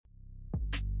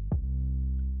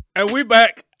And we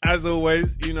back, as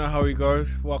always. You know how it goes.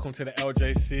 Welcome to the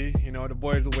LJC. You know, the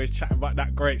boys always chatting about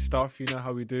that great stuff. You know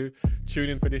how we do. Tune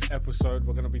in for this episode.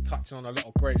 We're going to be touching on a lot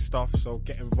of great stuff. So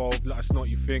get involved. Let us know what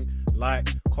you think. Like,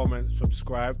 comment,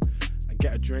 subscribe, and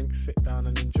get a drink. Sit down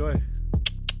and enjoy.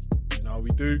 You know how we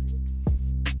do.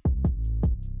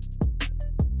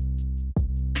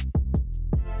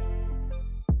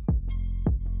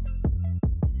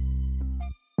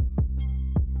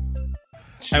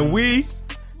 And we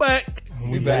back.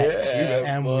 We back.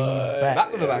 And we back.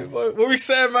 Back with the bang. What we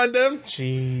saying, Mandem?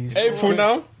 Jeez.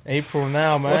 April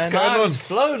now, man. What's going on? Time's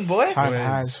flown, boy. Time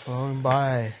has flown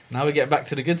by. Now we get back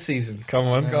to the good seasons. Come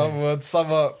on.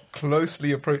 Summer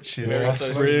closely approaching.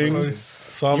 Spring,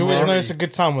 summer. You always know it's a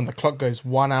good time when the clock goes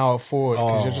 1 hour forward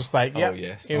because you're just like, yep,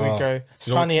 yes. here we go.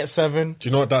 Sunny at 7. Do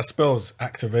you know what that spells?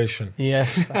 Activation.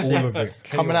 Yes. All of it.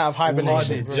 Coming out of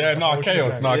hibernation. Yeah,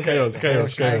 chaos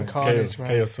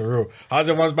for real. How's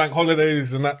everyone's bank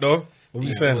holidays and that though? What were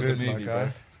you saying? It was a movie,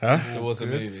 bro. Huh? It was a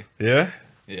movie. Yeah?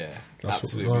 Yeah. That's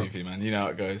Absolute what we movie, man. You know how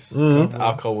it goes. Mm-hmm. The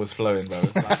alcohol was flowing, bro.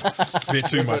 Bit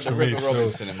too much for me River still.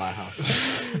 Robinson in my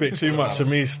house. Bit too much for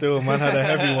me still. Man had a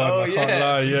heavy one. I can't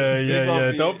lie.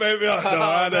 Yeah. Don't baby up. No,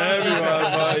 I had a heavy one.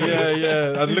 But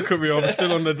yeah. And look at me. I'm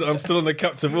still on the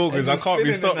captive organs. I can't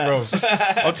be stopped, bro.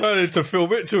 I'm turning into Phil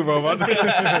Mitchell, bro. I just...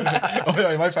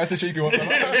 you might find a shaky one.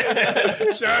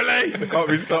 Shirley! Can't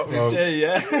be stopped, bro. Jay,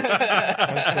 yeah.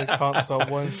 I'd say can't stop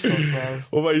one stop, bro.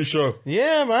 What about you, Sean?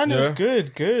 Yeah, man, it was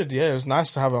good. Yeah, it was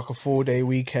nice to have like a 4-day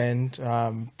weekend.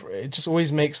 It just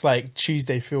always makes like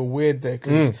Tuesday feel weird there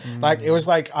because like it was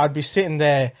like I'd be sitting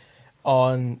there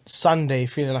on Sunday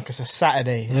feeling like it's a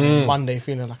Saturday and Monday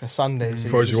feeling like a Sunday. So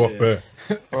Throws you off there.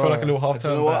 I feel like a little half Do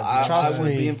you term. know what? I Trust would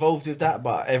me. be involved with that,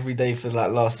 but every day for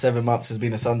like last 7 months has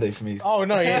been a Sunday for me. Oh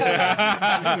no,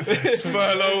 yeah.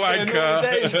 Furlough anchor.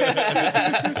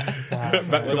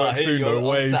 Back to work soon, no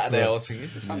way. On Saturday, I was thinking,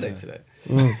 it's a Sunday today.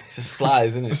 It just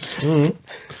flies, isn't it?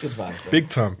 Good vibes, bro. Big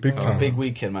time. Big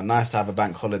weekend, man. Nice to have a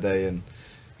bank holiday and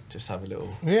just have a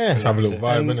little... Yeah. Let's have a little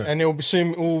vibe, innit? And it'll be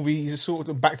soon all be sort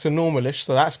of back to normalish,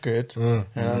 so that's good.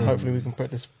 And hopefully we can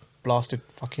put this blasted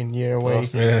fucking year away.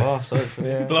 Yeah.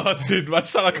 Yeah. Blasted. Man,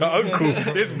 sound like an uncle.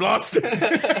 It's blasted.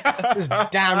 This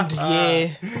damned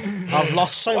year, I've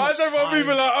lost so Why much is everyone time.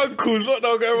 moving like uncles? Look,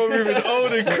 now everyone moving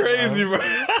old and crazy, bro.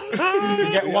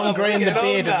 You get one grey in the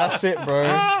beard and that's it,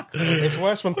 bro. It's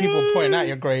worse when people point out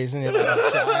your greys and you're like, oh,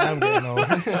 shit, I am getting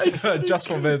old. Just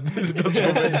for men.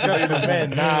 Just for men,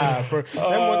 nah, bro.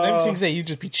 Them things there, you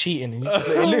just be cheating. And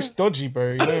it looks dodgy,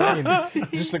 bro. You know what I mean?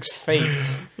 It just looks fake.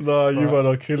 No, you man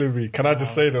are killing me. Can I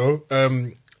just say though,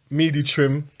 meaty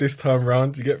trim this time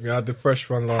round. You get me? I had the fresh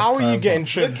one last time. How are you getting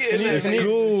trimmed? It's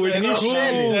cool.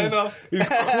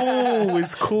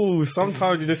 It's cool.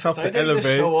 Sometimes you just have to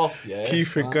elevate, show off, yeah,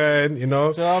 keep it going, you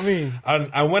know. Do you know what I mean?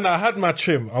 And when I had my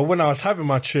trim, or when I was having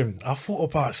my trim, I thought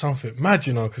about something mad,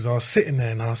 you know, because I was sitting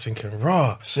there and I was thinking,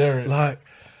 rah, Share it. like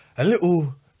a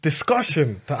little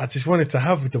discussion that I just wanted to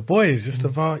have with the boys, just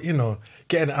about, you know,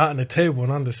 getting it out on the table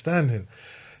and understanding.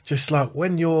 Just like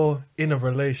when you're in a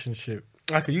relationship,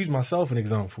 I could use myself an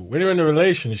example. When you're in a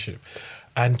relationship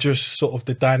and just sort of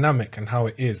the dynamic and how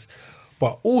it is,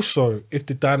 but also if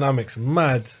the dynamic's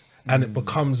mad and it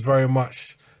becomes very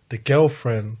much the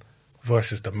girlfriend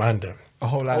versus the mandem.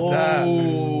 Oh, like that.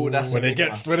 Oh, that's When a it big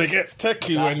gets one. techie,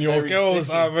 That's when your very girl's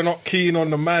sticky. either not keen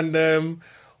on the mandem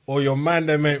or your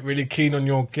mandem ain't really keen on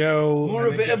your girl. Or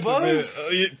and a it bit gets of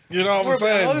you know what I'm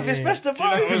saying? It's best of Do you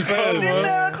know what I'm both.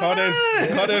 saying?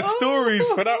 Because there's stories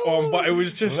for that one, but it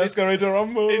was just... Let's go ready to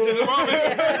rumble. It's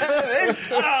just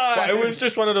but it was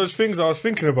just one of those things I was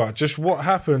thinking about. Just what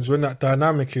happens when that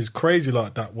dynamic is crazy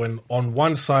like that, when on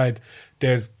one side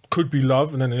there's could be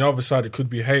love and then on the other side it could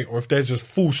be hate, or if there's just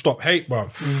full stop hate,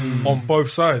 bruv, on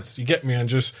both sides, you get me, and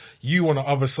just you on the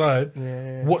other side,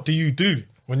 what do you do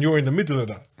when you're in the middle of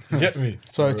that? You get me?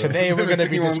 So today we're going to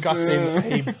be Sticky ones, discussing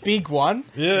a big one.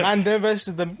 Yeah. Mandem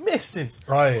versus the missus.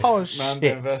 Right. Oh, Mandem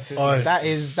shit. versus... Aye. That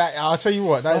is, I'll tell you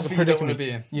what, that is a Something you don't want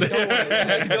predicament. to be in. You don't want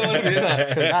to You don't want to be in that.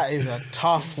 because that is a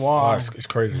tough Oh, one. it's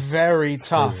crazy. Very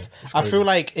tough. It's I crazy. feel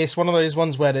like it's one of those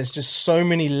ones where there's just so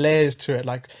many layers to it.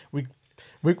 Like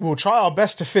we'll try our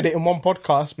best to fit it in one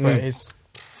podcast, but it's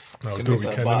No, do what we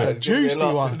can, But innit? it's gonna be a Juicy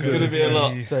lot. one. It's going to be a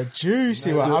lot. It's a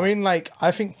juicy one. I mean, like,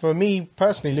 I think for me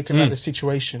personally, looking at the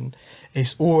situation,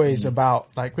 it's always about,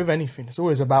 like, with anything, it's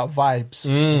always about vibes.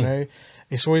 You know,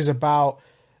 it's always about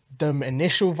the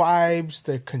initial vibes,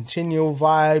 the continual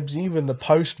vibes, even the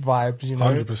post vibes. You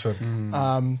know,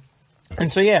 100%.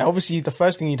 and so yeah, obviously, the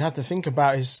first thing you'd have to think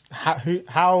about is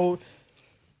how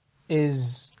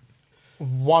is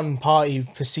one party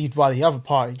perceived by the other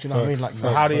party. Do you know what I mean? Like, so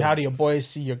how do Facts. your boys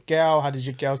see your girl? How does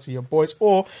your girl see your boys?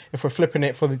 Or if we're flipping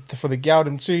it for the girl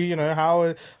them too, you know, how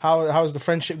is the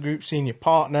friendship group seeing your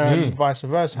partner and vice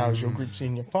versa? How's your group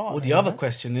seeing your partner? Well, the other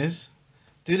question is,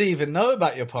 do they even know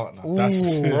about your partner?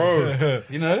 That's bro,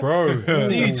 You know, bro,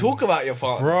 do you talk about your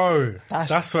partner? bro.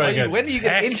 That's where it gets When are you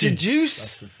going to techie.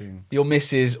 introduce the thing. your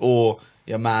missus or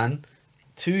your man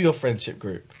to your friendship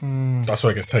group? That's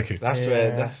where it gets techie. That's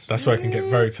where That's where it can get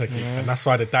very techie, and that's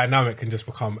why the dynamic can just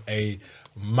become a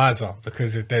mazza,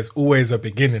 because there's always a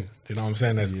beginning. Do you know what I'm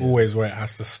saying? There's always where it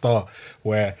has to start.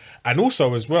 And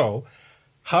also as well,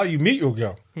 how you meet your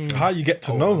girl, how you get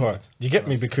to know her. You get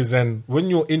me? Because then when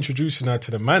you're introducing her to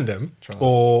the Mandem,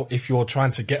 or if you're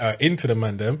trying to get her into the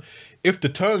Mandem, if the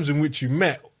terms in which you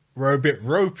met were a bit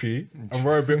ropey and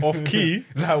were a bit off key,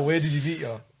 Now, where did you meet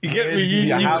her? you get me?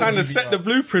 You How kind did of you set meet the her?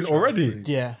 blueprint already.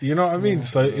 Yeah. You know what I mean?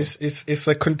 So it's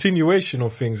a continuation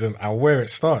of things and where it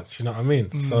starts. You know what I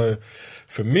mean? So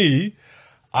for me,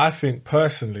 I think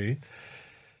personally,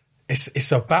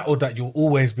 it's a battle that you'll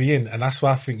always be in, and that's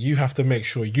why I think you have to make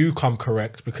sure you come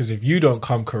correct, because if you don't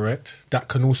come correct, that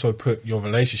can also put your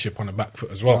relationship on the back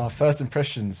foot as well. First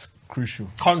impressions crucial.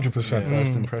 100%.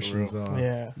 First impressions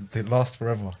are they last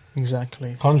forever.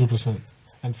 Exactly. 100%.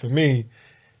 And for me,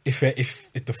 if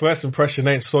the first impression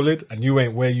ain't solid and you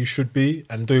ain't where you should be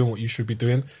and doing what you should be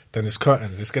doing, then it's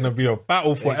curtains. It's going to be a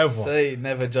battle They forever. say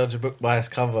never judge a book by its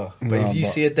cover. But if you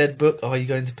see a dead book, are you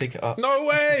going to pick it up? No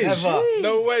way! Never.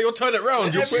 No way! You'll turn it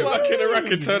round. You'll put it back in the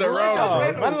rack and turn it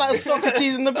round. Man, like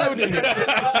Socrates in the building.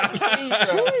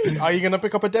 Jeez. Are you going to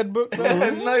pick up a dead book? bro?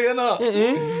 No, you're not.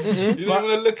 You don't want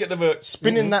to look at the book.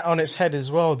 Spinning that on its head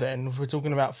as well, then, if we're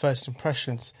talking about first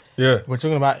impressions, Yeah. we're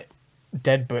talking about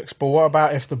dead books, but what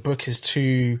about if the book is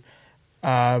too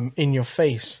in your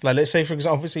face? Like, let's say, for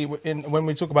example, obviously, when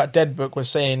we talk about dead book, we're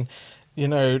saying, you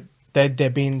know, they're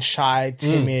being shy,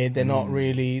 timid, they're not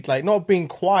really, like, not being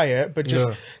quiet, but just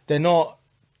they're not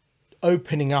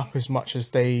opening up as much as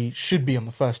they should be on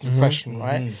the first impression,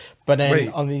 right? But then Wait,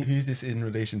 on the who's this in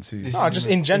relation to? no, just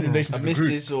in general, in relation A to the group.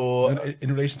 missus or...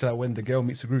 In relation to that, when the girl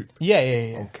meets the group.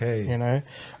 yeah. Okay. You know,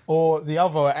 or the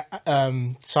other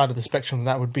side of the spectrum of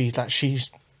that would be like she's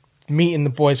meeting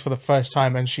the boys for the first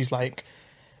time and she's like,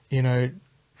 you know,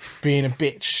 being a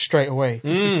bitch straight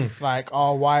away. Like,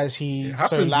 oh, why is he happens,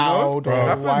 so you know? loud? Bro, it Or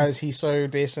happens. why is he so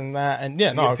this and that? And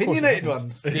yeah, no, of course it opinionated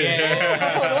happens. ones.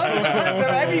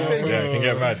 Everything. Yeah, it can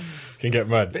get mad. Can get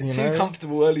mad. Bit You too know?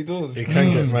 comfortable early doors. It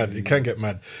can get mad. It can get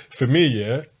mad. For me,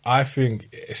 yeah, I think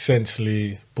it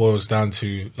essentially boils down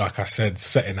to, like I said,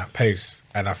 setting that pace.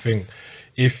 And I think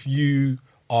if you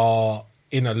are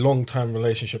in a long-term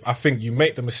relationship, I think you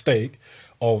make the mistake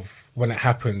of, when it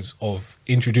happens, of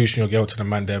introducing your girl to the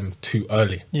Mandem too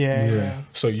early. Yeah.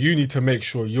 So you need to make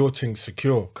sure your thing's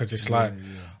secure, because it's like,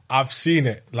 I've seen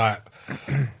it. Like,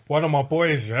 one of my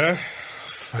boys, yeah,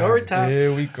 Story time.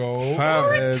 Here we go. fam,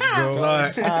 Let's go.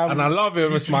 like, and I love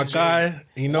him. It's my guy.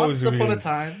 He knows Once who he upon a is.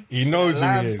 time, He knows who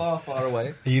he land is. far, far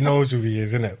away. He knows who he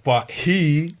is, innit? But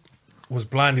he was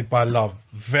blinded by love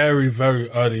very, very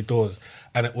early doors.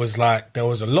 And it was like, there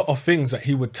was a lot of things that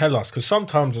he would tell us. Because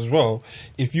sometimes as well,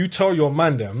 if you tell your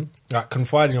mandem, like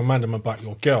confide in your mandem about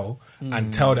your girl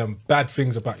and tell them bad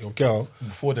things about your girl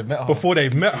Before they met her. before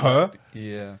they've met her,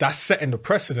 Yeah. that's setting the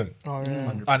precedent. Oh,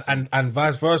 yeah. And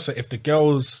vice versa, if the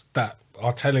girls that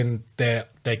are telling their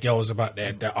girls about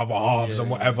their other halves and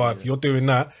whatever, if you're doing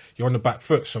that, you're on the back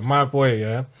foot. So my boy,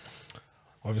 yeah,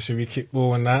 obviously we kick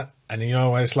ball and that. And you know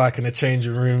what it's like in the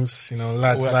changing rooms, you know,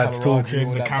 lads All that camaraderie, talking,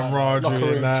 all the that camaraderie locker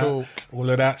room and that, talk. all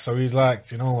of that. So he's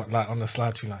like, you know what, like on the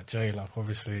slide, he's like, Jay, like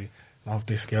obviously love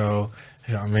this girl,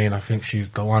 you know what I mean? I think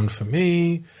she's the one for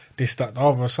me, this, that, the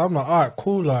other. So I'm like, all right,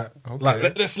 cool, like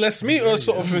let's meet her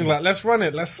sort of thing, like let's run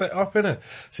it, let's set up in it.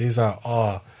 So he's like,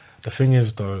 the thing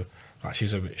is though, like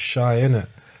she's a bit shy, innit?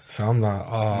 So I'm like,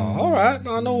 all right,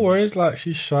 no worries, like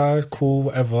she's shy, cool,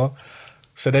 whatever.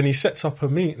 So then he sets up a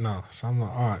meet now. So I'm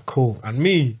like, all right, cool. And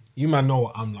me, you man know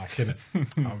what I'm like, innit?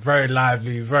 I'm very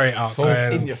lively, very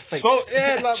outgoing. in your face. So,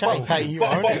 yeah, like, Chatty patty, you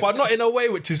are, but not in a way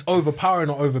which is overpowering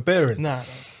or overbearing. Nah.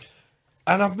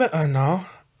 And I've met her now.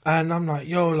 And I'm like,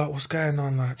 yo, like, what's going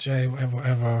on? Like, Jay,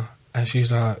 whatever. And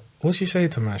she's like, what'd she say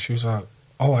to me? She was like,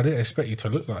 oh, I didn't expect you to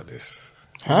look like this.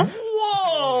 Huh?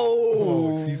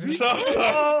 Whoa! Excuse me? So I was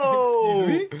like,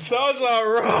 excuse me? So I was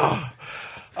like, rah.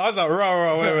 I was like,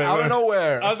 right, wait. Out of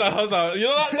nowhere. I was like, you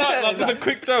know, like just a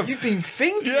quick jump. You've been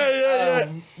thinking. Yeah.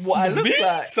 What I look Me?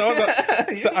 like. So I was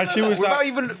like, and she was without like,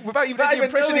 even getting even the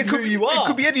impression, knowing it could who be, you are. it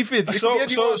could be anything. It so could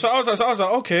be anyone. I was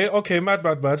like, okay,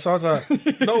 mad. So I was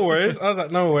like, no worries.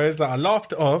 Like, I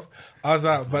laughed it off. I was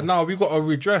like, but now we got to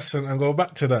redress and go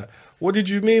back to that. What did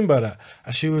you mean by that?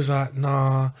 And she was like,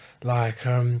 nah, like,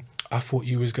 I thought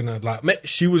you was gonna like.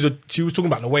 She was talking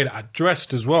about the way that I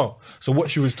dressed as well. So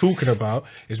what she was talking about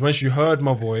is when she heard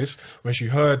my voice, when she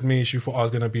heard me, she thought I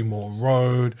was gonna be more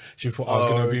road. She thought I was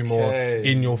gonna be more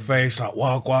in your face, like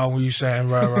what are you saying,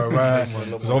 right.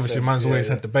 Because obviously, man's always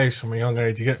had the bass from a young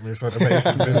age. You get me? So the bass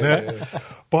has been there.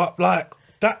 But like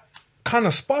that kind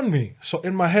of spun me. So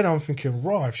in my head, I'm thinking,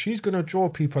 right, if she's gonna draw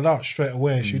people out straight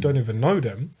away, and she don't even know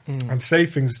them, and say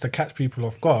things to catch people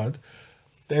off guard,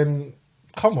 then.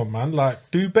 Come on, man! Like,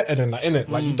 do better than that, innit?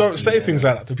 Like, you don't say things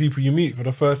like that to people you meet for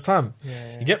the first time.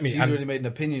 Yeah. You get me? She's already made an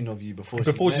opinion of you before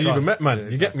she even met,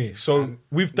 man. You get me? So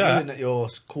with knowing that you're a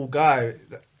cool guy,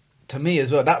 to me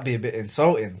as well, that'd be a bit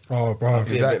insulting. Oh, bro, I'd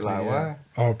be a bit like, why?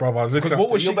 Oh, bro, I was looking. What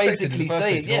was you're she expecting basically in the first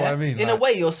saying, place, you know what I mean? In a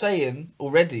way, you're saying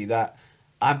already that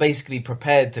I'm basically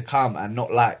prepared to come and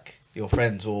not like your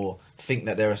friends or think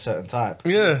that they're a certain type.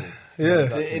 Yeah. Yeah.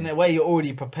 So in a way, you're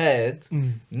already prepared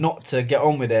not to get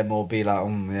on with them or be like,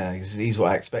 he's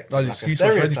what I expected. Like, excuse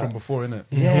was ready from before, innit?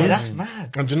 Yeah, that's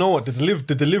mad. And do you know what?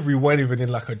 The delivery wasn't even in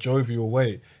like a jovial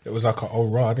way. It was like,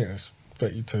 I didn't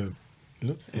expect you to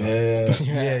look.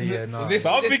 Yeah. No. Was this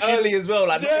early as well?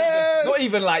 Like, not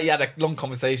even like you had a long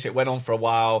conversation. It went on for a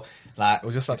while. Like, it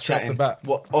was just like chatting. off the bat.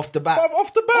 What, off the bat?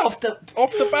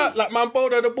 Off the bat, like man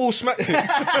bowled the ball, smacked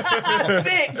it.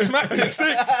 Six. Smacked it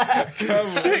 6,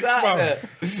 bro.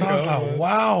 So I was like,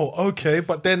 wow, okay.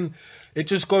 But then it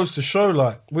just goes to show,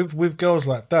 like, with girls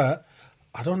like that,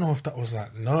 I don't know if that was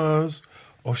like nerves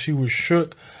or she was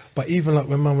shook. But even like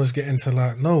when man was getting to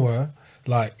like know her,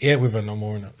 like, yeah, with her no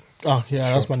more, innit? Oh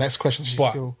yeah, that's my next question. She's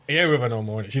still with her no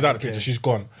more. She's out of the picture. She's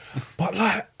gone. But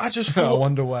like, I just thought. I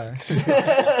wonder why.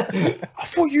 I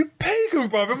thought you pagan,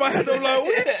 bro. In my head, I'm like,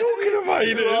 what are you talking about?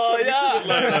 You know,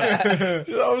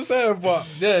 you know what I'm saying? But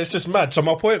yeah, it's just mad. So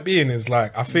my point being is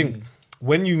like, I think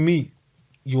when you meet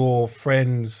your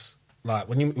friends, like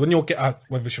when you get out,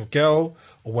 whether it's your girl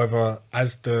or whether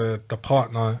as the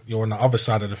partner you're on the other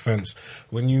side of the fence,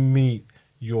 when you meet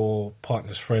your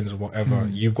partner's friends or whatever,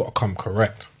 you've got to come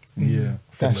correct. Yeah,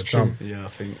 that's true. Yeah, I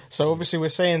think so. Obviously, we're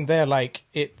saying there like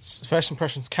it's first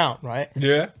impressions count, right?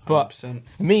 Yeah, but 100%.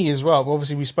 Me as well.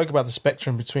 Obviously, we spoke about the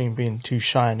spectrum between being too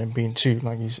shy and being too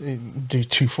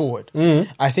too forward.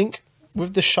 I think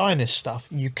with the shyness stuff,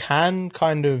 you can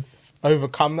kind of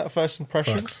overcome that first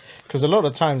impression because a lot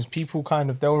of times people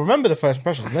they'll remember the first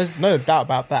impressions. There's no doubt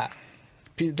about that.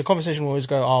 The conversation will always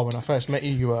go, "Oh, when I first met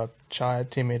you, you were shy,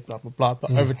 timid, blah blah blah."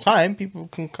 But over time, people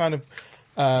can kind of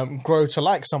grow to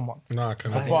like someone. No, I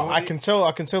can. But I can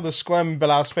tell the squirm in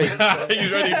Bilal's face.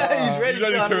 He's ready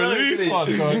to release one.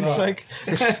 It's like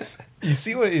you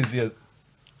see what it is, yeah.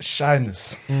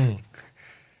 Shyness. I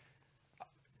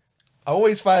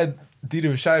always find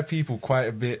dealing with shy people quite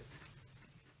a bit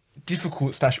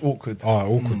difficult / awkward.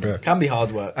 Oh, awkward, yeah. Can be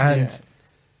hard work. And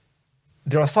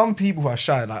there are some people who are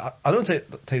shy. Like I don't take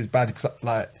it badly because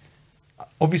like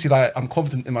obviously like I'm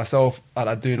confident in myself and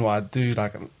I'm doing what I do,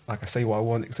 like I say what I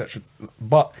want, etc.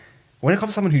 But when it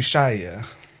comes to someone who's shy, yeah,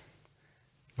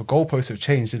 the goalposts have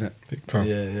changed, isn't it? Big time.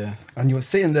 Yeah. And you're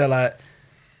sitting there like,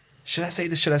 should I say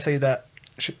this? Should I say that?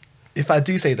 If I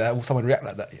do say that, will someone react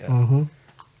like that? Yeah. Mm-hmm.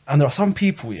 And there are some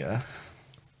people, yeah,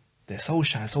 they're so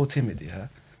shy, so timid, yeah.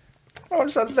 I'm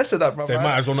just like, less of that, bro. They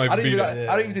might as well not even be there.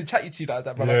 I don't even chat you to you like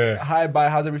that, bro. Yeah. Like, hi, bye,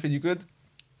 how's everything? You good?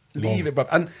 Leave it, bro.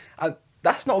 And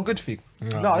that's not a good thing.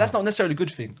 No, that's not necessarily a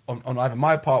good thing on either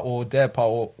my part or their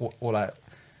part or like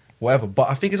whatever. But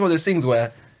I think it's one of those things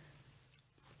where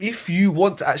if you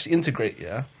want to actually integrate,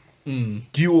 yeah,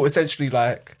 you will essentially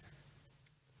like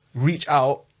reach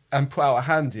out and put out a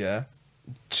hand, yeah,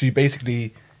 to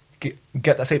basically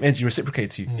get that same energy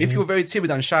reciprocated to you. If you're very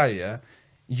timid and shy, yeah,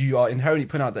 you are inherently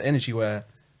putting out the energy where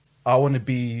I want to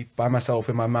be by myself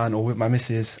with my man or with my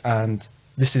missus, and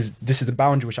this is the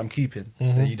boundary which I'm keeping.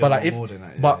 You don't want more than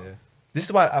that. This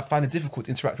is why I find it difficult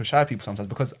to interact with shy people sometimes,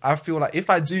 because I feel like if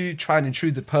I do try and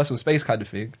intrude the personal space kind of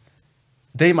thing,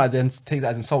 they might then take that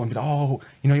as insult and be like, oh,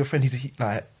 you know, your friend,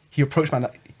 he approached me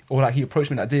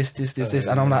like this,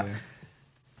 and I'm like,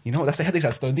 you know, that's the headache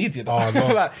I still need, you know. Oh,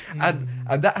 no. Like,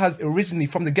 and that has originally,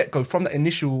 from the get-go, from that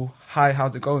initial hi,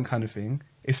 how's it going kind of thing,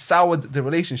 it soured the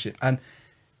relationship. And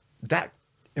that,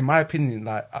 in my opinion,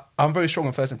 like, I'm very strong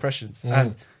on first impressions.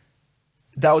 And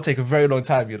that would take a very long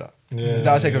time, you know.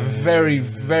 That would take a very,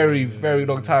 very, very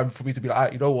long time for me to be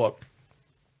like, you know what?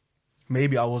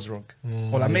 Maybe I was wrong.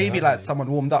 Or like maybe like someone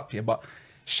warmed up here, but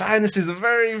shyness is a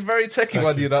very, very techie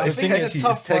one, you know. I think it's a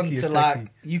tough one to like.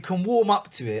 You can warm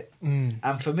up to it,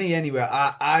 and for me anyway,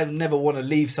 I never want to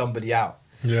leave somebody out.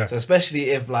 Yeah. So especially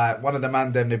if like one of the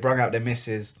Mandem they brung out their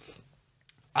missus,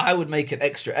 I would make an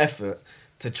extra effort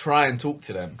to try and talk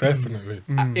to them. Definitely.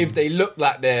 If they look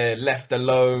like they're left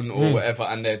alone or whatever,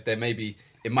 and they're maybe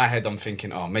in my head I'm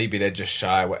thinking, oh, maybe they're just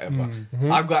shy, whatever.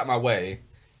 I've got out my way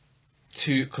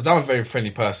to, because I'm a very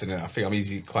friendly person and I think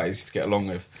I'm quite easy to get along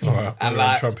with. All right, and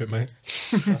like, trumpet, mate.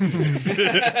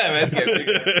 Let's get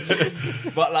bigger.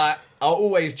 But like, I'll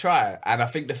always try. And I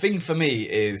think the thing for me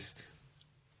is,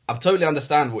 I'm totally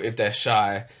understandable if they're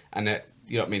shy and they're,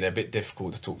 you know what I mean, they're a bit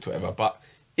difficult to talk to, whatever. But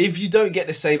if you don't get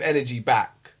the same energy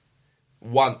back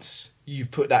once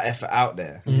you've put that effort out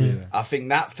there, I think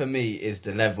that for me is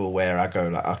the level where I go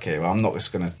like, okay, well, I'm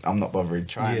not bothering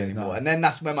trying anymore. No. And then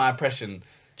that's when my impression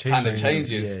kind of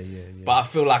changes. But I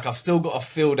feel like I've still got to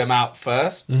feel them out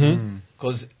first,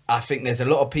 because I think there's a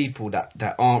lot of people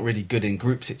that aren't really good in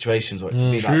group situations, or it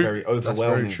can be like very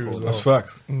overwhelming. That's very true. That's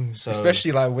facts. So,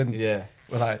 especially like when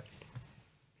like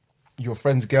your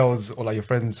friends' girls or like your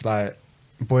friends' like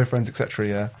boyfriends, etc.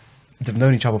 Yeah, they've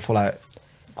known each other for like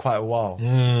quite a while,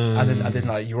 and then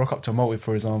like you rock up to a motive,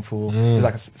 for example. There's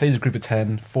like say there's a group of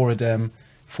 10, 4 of them,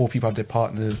 4 people have their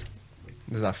partners.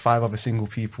 There's like 5 other single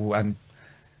people, and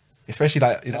especially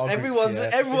like in our everyone's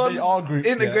groups,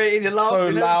 integrated, you're so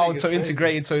laughing, loud, so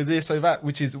integrated, so this, so that,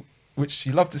 which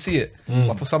you love to see it.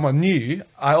 But for someone new,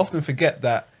 I often forget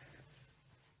that.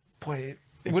 Boy,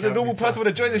 would a normal person would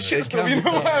have joined the shitstorm? You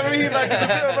know what I mean? Like, it's a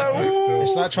bit about,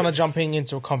 it's like trying to jump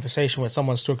into a conversation where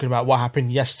someone's talking about what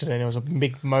happened yesterday and it was a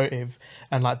big motive,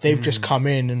 and like they've just come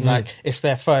in and like it's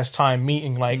their first time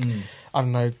meeting like I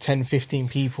don't know 10, 15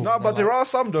 people. No, but there are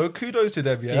some though. Kudos to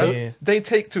them. Yeah, they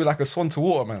take to like a swan to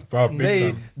water, man. Bro,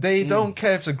 they don't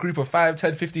care if it's a group of 5,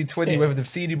 10, 15, 20, whether they've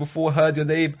seen you before, heard your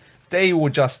name. They will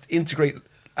just integrate.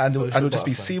 And it'll just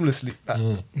be seamlessly.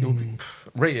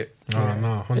 Rate it.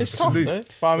 No, 100%. It's tough though.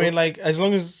 But I mean, like, as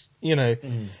long as, you know,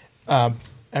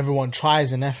 everyone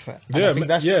tries an effort. And I think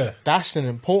that's an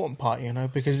important part, you know,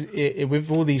 because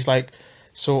with all these, like,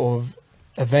 sort of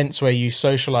events where you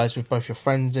socialise with both your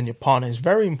friends and your partner, it's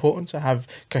very important to have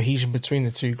cohesion between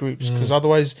the two groups, because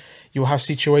otherwise you'll have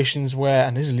situations where,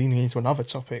 and this is leaning into another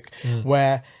topic,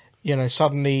 where, you know,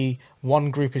 suddenly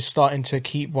one group is starting to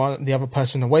keep the other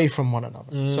person away from one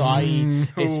another. So i.e.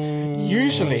 it's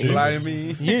usually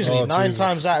 9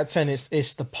 times out of 10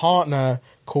 it's the partner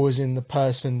causing the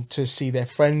person to see their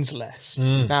friends less.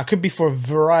 Now it could be for a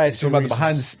variety of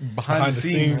reasons. Behind the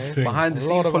scenes politics. Behind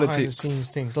the scenes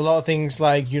things. A lot of things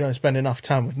like you don't spend enough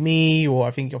time with me, or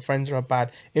I think your friends are a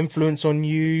bad influence on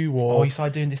you, or you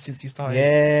started doing this since you started.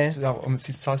 Yeah. I'm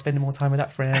started spending more time with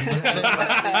that friend.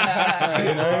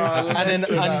 You know?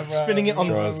 and spinning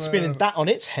that on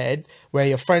its head, where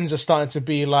your friends are starting to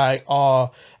be like,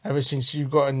 oh, ever since you've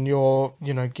gotten your,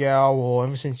 you know, girl, or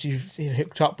ever since you've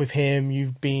hooked up with him,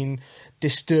 you've been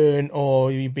distant,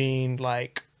 or you've been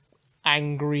like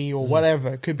angry, or whatever.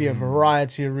 It could be a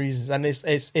variety of reasons, and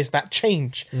it's that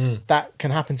change that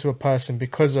can happen to a person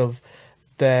because of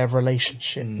their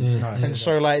relationship. And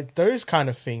so, like, those kind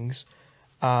of things,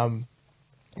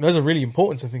 those are really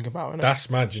important to think about. Isn't That's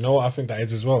mad. You know what I think that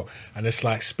is as well? And it's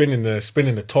like spinning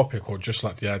the topic, or just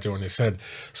like the idea on his head.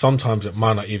 Sometimes it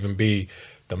might not even be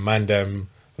the Mandem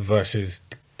versus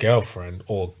the girlfriend,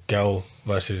 or girl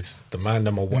versus the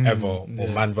Mandem, or whatever, or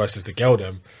man versus the girl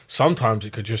them. Sometimes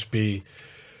it could just be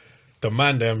the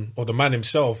Mandem or the man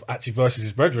himself actually versus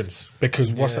his brethren.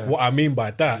 Because what I mean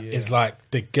by that is like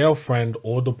the girlfriend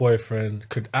or the boyfriend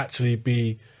could actually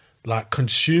be like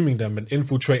consuming them and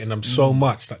infiltrating them so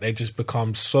much that they just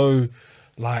become so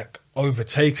like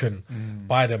overtaken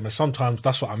by them. And sometimes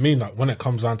that's what I mean, like when it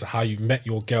comes down to how you've met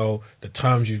your girl, the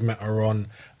terms you've met her on,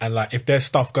 and like if there's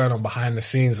stuff going on behind the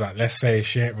scenes, like let's say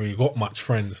she ain't really got much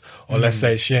friends, or let's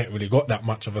say she ain't really got that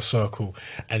much of a circle,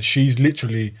 and she's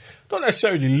literally not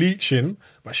necessarily leeching,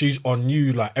 but she's on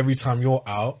you, like every time you're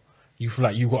out you feel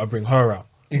like you got to bring her out.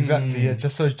 Exactly.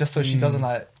 just so she doesn't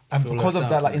like. And because of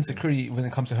that, like insecurity when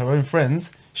it comes to her own friends,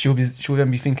 she'll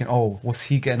then be thinking, "Oh, what's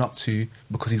he getting up to?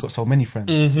 Because he's got so many friends,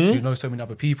 you know, so many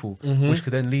other people, which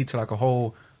could then lead to like a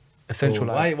whole essential.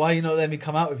 Why are you not letting me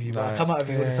come out with you? Man? I come out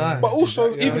with you all the time. But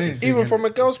also, even from a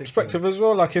girl's perspective as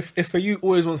well, like if for you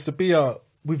always wants to be out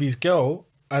with his girl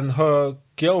and her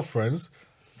girlfriends,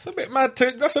 It's a bit mad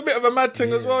thing. That's a bit of a mad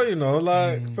thing as well, you know.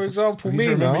 Like, for example, me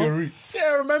remember now. your roots.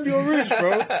 Yeah, remember your roots,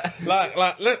 bro.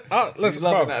 Let's He's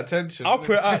loving that attention. I'll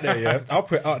put it out there, yeah. I'll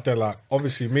put it out there, like,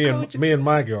 obviously, me and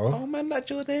my girl. Oh man, that's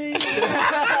your day.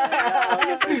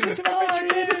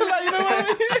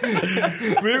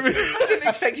 I didn't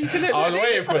expect you to look. I was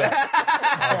waiting for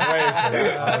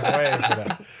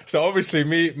that. So obviously,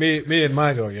 me and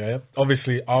my girl, yeah.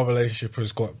 Obviously, our relationship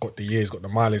has got the years, got the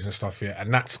mileage and stuff, yeah.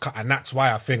 And that's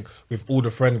why I think with all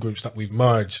the friend groups that we've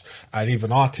merged, and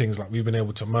even our things, like we've been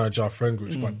able to merge our friend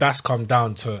groups. But that's come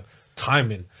down to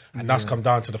timing, and that's come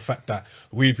down to the fact that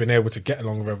we've been able to get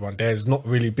along with everyone. There's not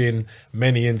really been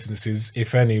many instances,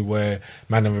 if any, where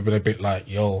man have been a bit like,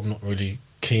 yo, I'm not really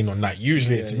keen on that.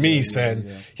 Usually it's me saying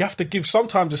you have to give.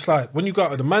 Sometimes it's like when you go out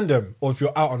to the Mandem, or if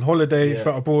you're out on holiday, if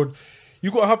you're out abroad, you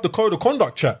got to have the code of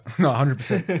conduct chat. No,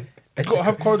 100%. You got to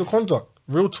have code of conduct,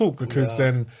 real talk, because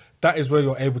then that is where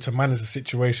you're able to manage the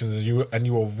situations, and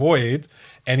you avoid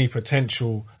any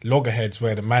potential loggerheads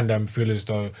where the Mandem feel as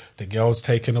though the girl's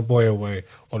taking the boy away,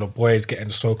 or the boy is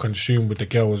getting so consumed with the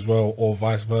girl as well, or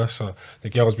vice versa. The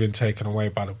girl's been taken away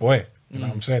by the boy. You know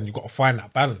what I'm saying? You've got to find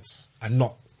that balance and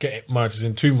not get it merged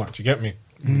in too much. You get me?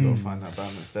 You got to find that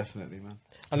balance, definitely, man.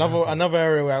 Another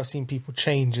area where I've seen people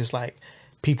change is like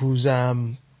people's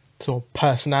sort of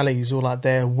personalities, or like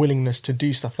their willingness to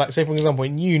do stuff. Like, say for example,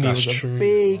 in uni, That's it was true, a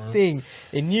big man. thing.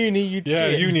 In uni, you'd see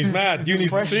it. Uni's mad.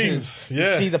 Uni's the Freshers. scenes. You'd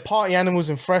Yeah. see the party animals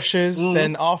and freshers.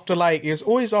 Then after, like, it was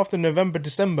always after November,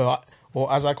 December,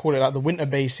 or as I call it, like the winter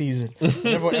bay season.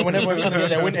 When everyone's going to get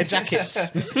their winter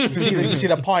jackets, you see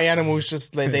the party animals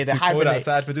just they It's too cold hibernate.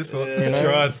 outside for this one. You know?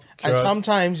 Trust. And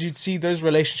sometimes you'd see those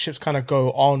relationships kind of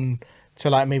go on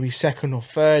to like maybe second or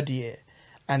third year.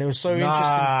 And it was so interesting.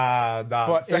 Nah. But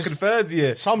it was- Second, third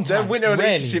year. sometimes, them winter rarely.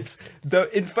 relationships.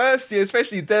 In first year,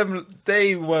 especially them,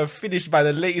 they were finished by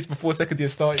the latest before second year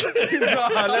started.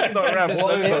 Nah, let's not rap.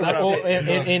 Let's not rap. Or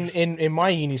in my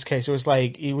uni's case,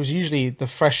 it was usually the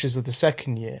freshers of the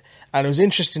second year, and it was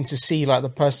interesting to see like the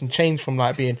person change from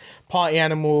like being party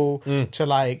animal to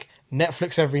like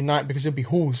Netflix every night, because it'd be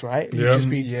halls, right? You'd Yeah. just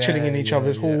be chilling in each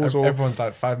other's halls, or Everyone's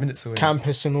like 5 minutes away.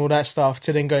 campus and all that stuff,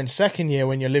 to then go in second year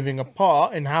when you're living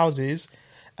apart in houses.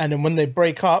 And then when they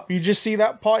break up, you just see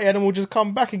that party animal just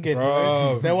come back again. You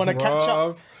know? They want to catch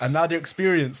up. And now they're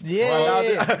experienced.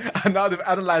 Yeah. And now they've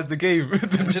analysed the game.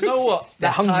 Do you know what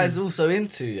that hungry. ties also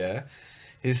into,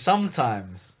 is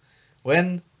sometimes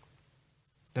when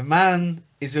the man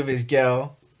is with his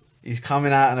girl, he's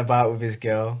coming out and about with his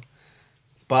girl,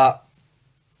 but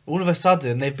all of a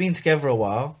sudden they've been together a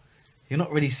while, you're not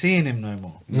really seeing him no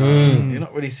more. You're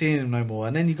not really seeing him no more.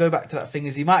 And then you go back to that thing,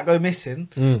 is he might go missing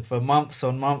for months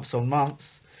on months on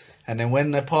months, and then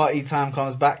when the party time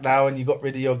comes back now and you got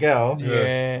rid of your girl,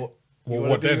 Yeah. you What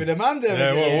want to be then? with a man there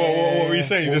Yeah, again. what were you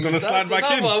saying? You just want to slide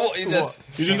back in? What, you just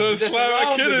You just want to slide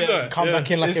back in and that? Come back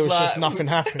in like It's it was just like- nothing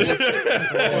happened.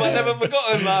 I've never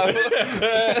forgotten, man.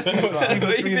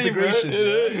 Seamless reintegration.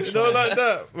 You know, like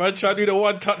that. Man, try to do the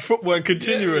one-touch football and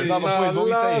continue it. Nah, but boys, what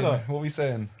we Nah, saying? nah. What we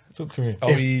saying? Talk to me.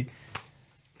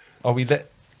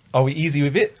 Are we easy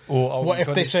with it, or are What we if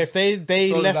gonna- they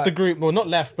So, left like- the group? Well, not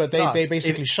left, but Nah, they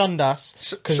basically shunned us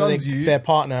because shunned you. their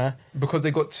partner. because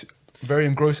they got very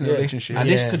engrossed in the relationship? And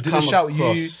this Yeah. could Did come they shout you,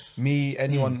 across, me,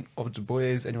 anyone of the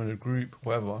boys, anyone in the group,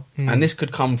 whatever? and this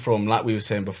could come from, like we were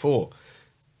saying before,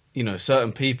 you know,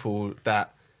 certain people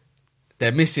that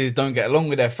their misses don't get along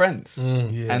with their friends,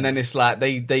 Yeah. and then it's like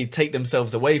they take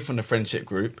themselves away from the friendship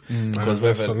group because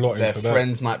There's whether a lot their into that.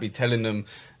 friends might be telling them,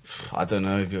 I don't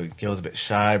know, if your girl's a bit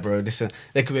shy, bro.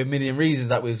 There could be a million reasons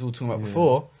that we was all talking about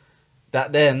before.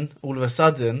 That then all of a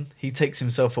sudden he takes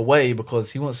himself away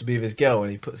because he wants to be with his girl, and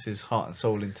he puts his heart and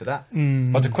soul into that.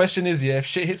 But the question is, if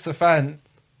shit hits the fan,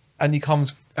 and he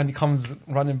comes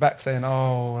running back saying,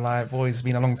 "Oh, like boys, it's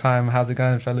been a long time. How's it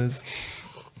going, fellas?"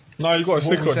 No, you got to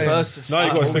stick we on saying? him. First- No, you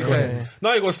got to what stick we on saying? him.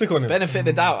 No, you got to stick on him. Benefit of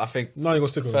the doubt, I think. No, you got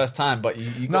to stick on him. First time, but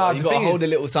you No, got the to thing hold is- a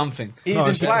little something. It No,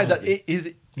 is implied that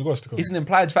definitely. You got to stick on it's him. an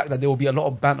implied fact that there will be a lot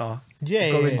of banter.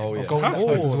 Yeah, going, yeah. Oh, yeah. going Of that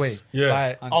person's course. way.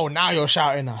 Yeah. Like, Oh, now you're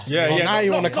shouting us. Yeah, Oh, yeah. now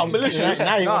you Not- want to not come. malicious.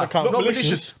 Now you want to come. Not not malicious,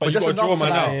 malicious, but you just gotta draw enough to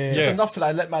man out. like, Yeah. just enough to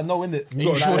like let man know, innit? You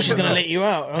gotta Sure, let she's man gonna know. let you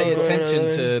out. Pay Oh, attention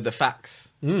God. to the facts.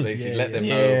 Basically, let them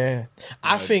know. Yeah,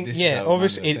 I think this is how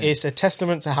obviously man it's a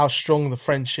testament to how strong the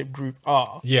friendship group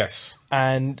are, Yes.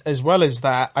 and as well as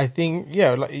that, I think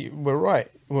like we're right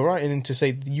in to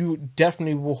say you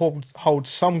definitely will hold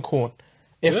some corn,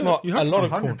 if Yeah, not you a have lot to,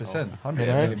 of corn. 100%. You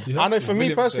know? 100%. I know for me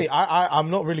 1,000,000%. personally,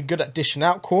 I'm not really good at dishing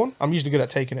out corn. I'm usually good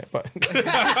at taking it, but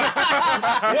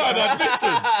What an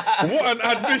admission! What an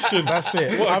admission! That's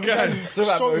it. What a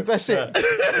guy. That's it.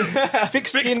 Thick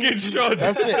skin shot.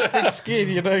 That's it. Thick skin.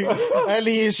 You know,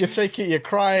 early years you take it, you're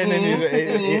crying, and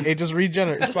it just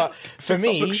regenerates. But for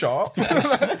me, Look sharp.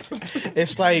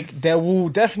 it's like there will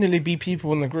definitely be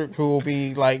people in the group who will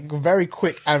be like very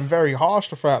quick and very harsh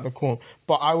to throw out the corn.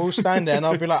 But I will stand there and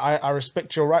I'll be like, I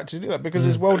respect your right to do that because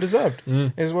it's well deserved.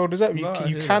 It's well deserved.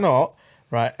 You cannot,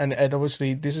 right? And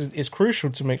obviously, it's crucial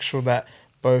to make sure that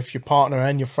both your partner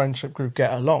and your friendship group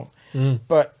get along.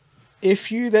 But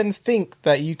if you then think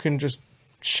that you can just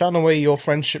shun away your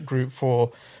friendship group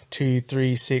for 2,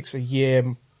 3, 6, a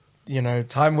year, you know,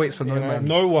 Time waits for no man.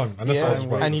 No one. And that's what I was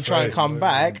about and to you try say. and come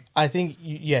back, I think,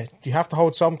 you have to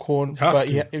hold some corn, Have but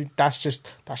to. that's just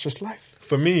life.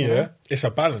 For me, it's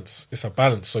a balance. It's a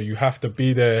balance. So you have to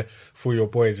be there for your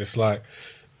boys. It's like,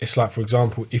 for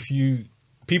example,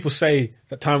 people say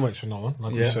that time waits for no one,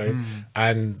 like you say,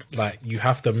 and like you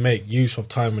have to make use of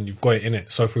time when you've got it in it.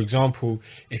 So, for example,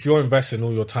 if you're investing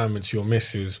all your time into your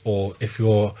missus, or if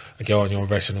you're a girl and you're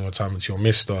investing all your time into your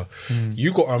mister,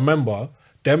 you got to remember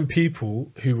them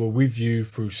people who were with you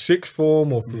through sixth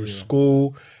form or through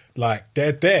school, like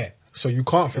they're there. So you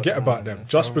can't forget about them.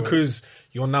 Just because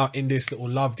you're now in this little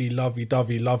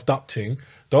lovey-dovey, loved-up thing,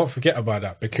 don't forget about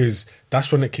that, because that's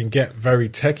when it can get very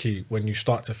techie, when you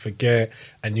start to forget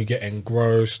and you get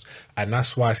engrossed. And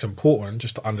that's why it's important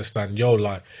just to understand,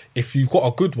 like, if you've got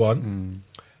a good one,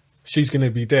 she's going to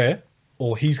be there,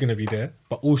 or he's going to be there.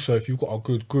 But also, if you've got a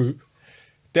good group,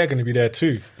 they're going to be there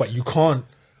too. But you can't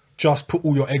just put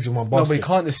all your eggs in one basket. No, but you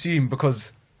can't assume,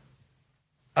 because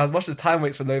as much as time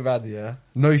waits for no man,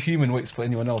 no human waits for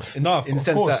anyone else. In the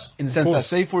sense that,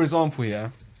 say for example,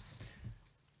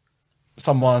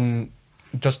 someone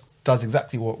just does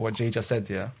exactly what Jay just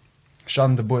said,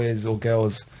 shun the boys or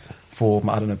girls for,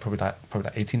 I don't know, probably like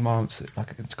 18 months,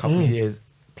 like a couple of years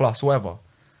plus, whatever.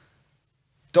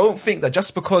 Don't think that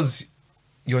just because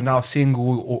you're now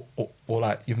single or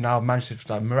like you've now managed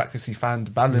to like miraculously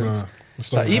find balance.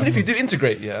 That even if you do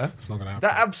integrate, it's not gonna happen.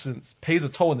 that absence pays a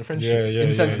toll on the friendship. In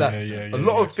the sense that a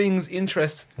lot of things,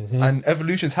 interests, and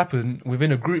evolutions happen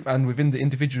within a group and within the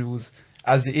individuals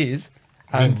as it is,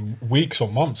 and in weeks or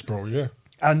months, bro.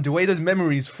 and the way those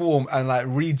memories form and like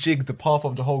rejig the path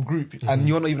of the whole group, and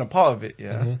you're not even a part of it.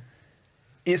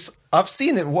 It's I've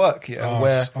seen it work.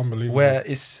 It's unbelievable. Where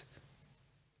it's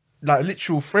like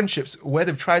literal friendships where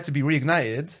they've tried to be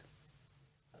reignited.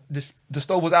 The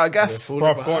stove was out of gas.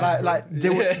 Bruv, gone. Like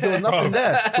there was nothing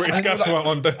there. British Gas weren't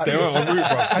on. They weren't on route,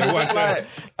 bro. They weren't there.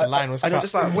 The line was and you're cut.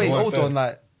 just like, wait, hold on,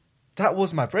 like that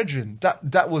was my brethren.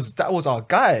 That was our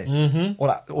guy, or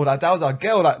that was our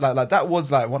girl. Like that was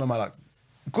like one of my like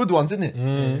good ones, isn't it?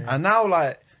 And now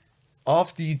like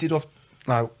after you did off,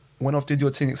 like went off, did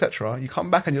your thing, etc. You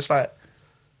come back and you're just like,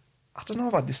 I don't know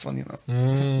about this one, you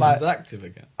know. Like It's active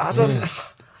again. I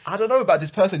don't know about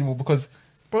this person anymore because.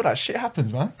 Bro, that shit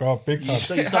happens, man. Bro, big time.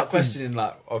 So you start questioning,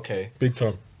 like, okay, Big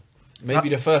time. maybe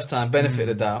the first time, benefit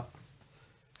of the doubt.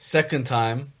 Second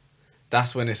time,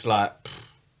 that's when it's like,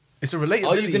 It's a relatability.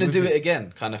 are you going to with do it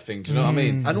again kind of thing? Do you know what I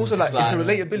mean? And also, like, it's a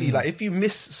relatability. Like, if you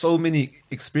miss so many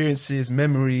experiences,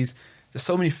 memories, there's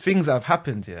so many things that have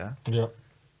happened, Yeah.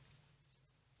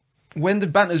 When the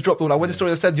banter's dropped, or like when the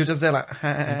story is said, you're just there like,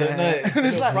 I don't know.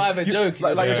 It's like a private joke.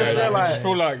 like you're just there You like, just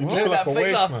feel like, What? like a That fake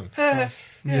waste, laugh. man.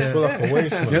 You just feel like a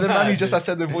waste, man. you're the man who just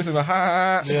said the voice and like,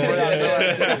 ha.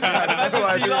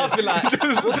 Imagine you laughing like,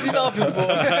 what's he laughing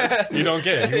for? You don't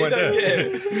get it. You weren't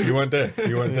there. You weren't there.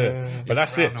 You weren't there. But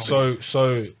that's it.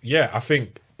 So yeah, I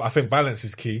think balance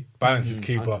is key. Balance is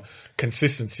key, but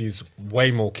consistency is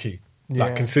way more key.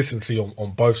 Like consistency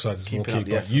on both sides is more key. up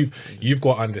the But you've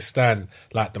got to understand,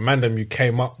 like the mandem you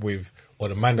came up with or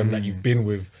the mandem that you've been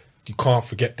with, you can't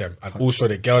forget them. And also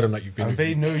the girl them that you've been And with.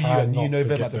 they know you and you know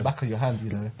them at the back of your hand, you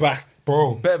know. Back,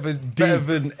 bro. Better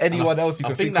than anyone else you I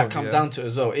can think think that of. comes down to it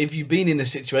as well. If you've been in a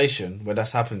situation where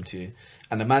that's happened to you,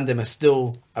 and the mandem are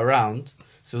still around,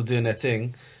 still doing their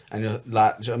thing, and you're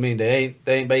like, do you know what I mean? They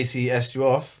ain't basically essed you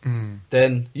off.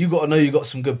 Then you got to know you got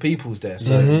some good peoples there.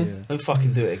 So don't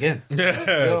fucking do it again. Yeah, You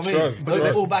know what I mean? trust.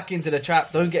 Don't fall back into the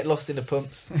trap. Don't get lost in the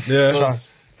pumps. Yeah.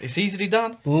 Because it's easily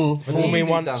done. Fool me Easily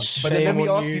once. But then let me shame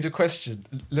on ask you the question.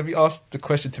 Let me ask the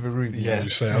question to the room. Yes. You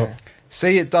say, oh,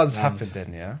 Say it does happen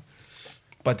then, yeah?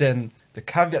 But then the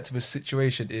caveat to the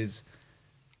situation is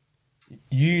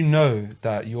you know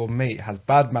that your mate has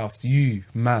badmouthed you,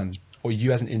 man, or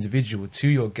you as an individual to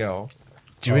your girl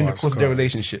during the it's course of their cold.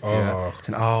 relationship. Yeah?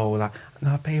 Saying, like,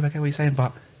 no, babe, I get what you're saying,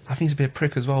 but I think he's a bit of a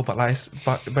prick as well, but like,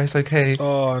 but it's okay.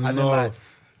 Oh, and no. Then, like,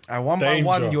 and one by Danger.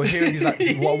 one, you're hearing these like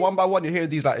one by one, you're hearing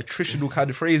these like attritional kind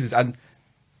of phrases, and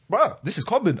bro, this is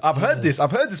common. I've heard this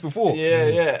before. Yeah,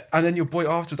 yeah. And then your boy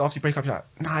after you break up, you're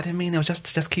like, nah, I didn't mean it. Was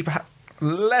just keep it.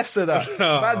 Less of that.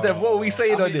 Mandem, what are we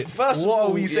saying on it? First of what all,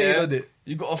 are we saying on it?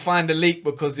 You got to find a leak,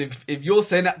 because if you're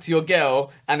saying that to your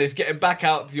girl and it's getting back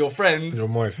out to your friends, You're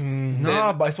moist.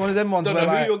 Nah, but it's one of them ones don't where know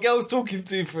like, who your girl's talking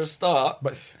to for a start.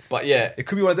 But yeah, it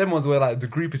could be one of them ones where like the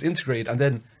group is integrated and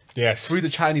then Yes. through the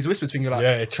Chinese whispers thing, you're like,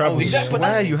 Yeah, it travels. Oh, Exactly, but swear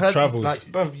that's- you heard travels. like,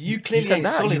 bruv, you clearly said ain't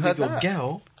that, you solid heard with your that.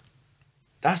 girl.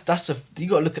 That's you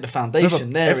got to look at the No, foundation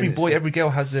but there. every and boy, it's- every girl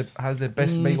has their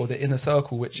best mate or their inner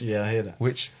circle, which Yeah, I hear that.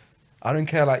 which I don't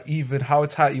care like even how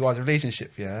tight you are as a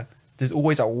relationship, yeah. There's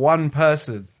always that one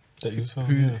person That you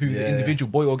who the Yeah. individual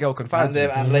boy or girl confide And, to.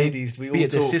 them, and ladies, we all Be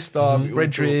it their talk. sister, We all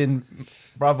brethren,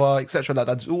 brother, etc. Like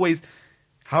that's always,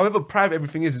 however private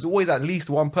everything is, there's always at least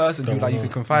one person who like you can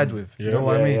confide with. You know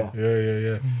what I mean?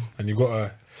 Yeah. And you got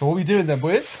to. So what we doing then,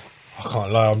 boys? I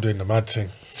can't lie, I'm doing the mad thing.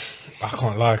 I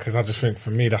can't lie, because I just think for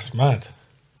me that's mad.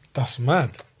 That's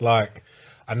mad. Like,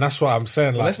 and that's what I'm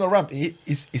saying. Well, Like, let's not ramp.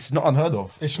 It's not unheard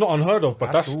of. it's not unheard of,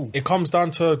 but That's that's all. it comes down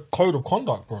to code of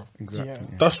conduct, bro. Exactly.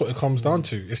 Yeah. That's what it comes down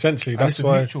to. Essentially, And that's it's a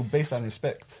why. mutual baseline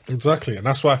respect. Exactly, and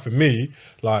that's why for me,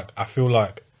 like, I feel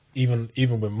like even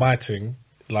with my thing,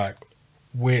 like,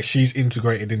 where she's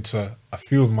integrated into a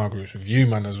few of my groups with you,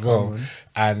 man, as well,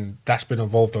 and that's been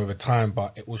evolved over time.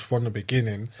 But it was from the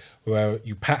beginning where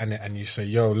you pattern it and you say,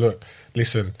 "Yo, look,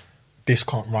 listen, this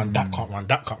can't run, that can't run,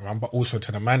 that can't run." But also to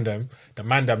the Mandem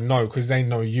know, because they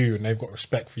know you and they've got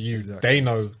respect for you. Exactly. They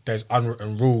know there's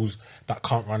unwritten rules that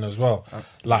can't run as well.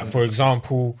 Like, for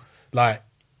example, like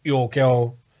your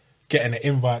girl getting an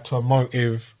invite to a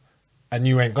motive and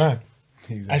you ain't going.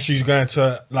 Exactly. And she's going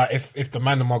to, like, if the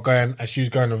Mandem are going and she's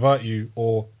going to invite you,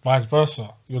 or vice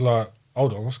versa, you're like,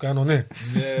 hold on, what's going on here?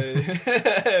 Yeah,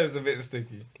 it's a bit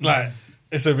sticky. Like,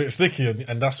 it's a bit sticky,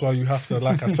 and that's why you have to,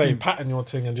 like I say, pattern your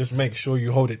thing and just make sure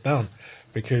you hold it down,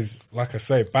 because, like I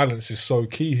say, balance is so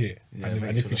key here. Yeah, and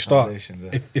make if sure you the start, foundation's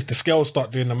there. if the scales start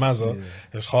doing the mazza,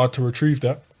 it's hard to retrieve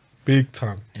that, big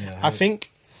time. Yeah, I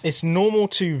think it's normal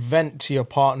to vent to your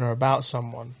partner about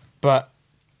someone, but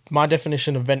my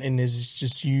definition of venting is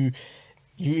just you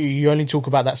only talk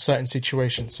about that certain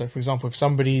situation. So, for example, if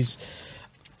somebody's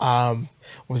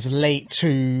was late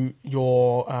to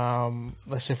your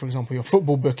let's say, for example, your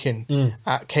football booking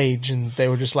at Cage, and they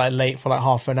were just like late for like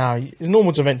half an hour, it's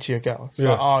normal to vent to your girl. It's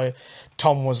Yeah. like, oh,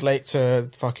 Tom was late to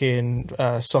fucking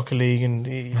soccer league, and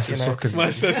Soccer league.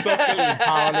 Man says soccer league.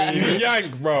 power league.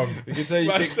 Yank, bro. you can tell you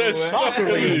Man think says forward.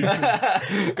 soccer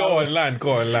league. Go on, land.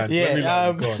 Let me Yeah,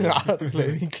 land. Go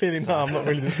on. clearly not. I'm not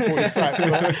really the sporty type.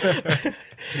 But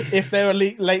if they were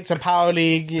late to Power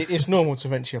League, it's normal to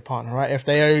vent to your partner, right? If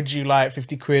they owed you like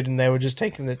 50 quid and they were just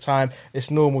taking the time, it's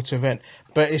normal to vent.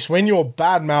 But it's when you're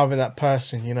bad mouthing that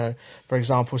person, you know, for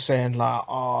example, saying like,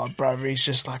 oh, brother, he's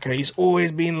just like, he's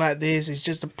always been like this, he's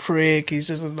just a prick, he's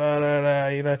just a blah, blah, blah,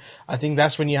 you know. I think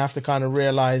that's when you have to kind of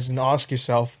realize and ask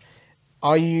yourself,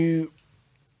 are you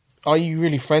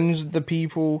really friends with the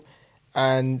people?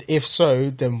 And if so,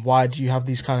 then why do you have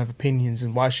these kind of opinions,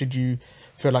 and why should you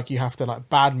feel like you have to like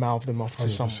badmouth them off to 100%.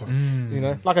 someone? You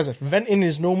know, like I said, venting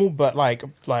is normal, but like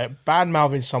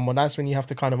badmouthing someone, that's when you have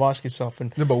to kind of ask yourself.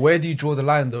 And No, but where do you draw the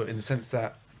line though? In the sense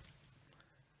that,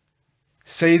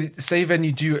 say then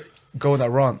you do go on that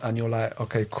rant and you're like,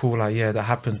 okay, cool, like yeah, that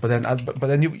happens. But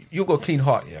then you got a clean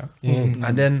heart, yeah.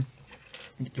 And then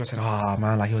you're saying, oh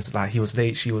man, like he was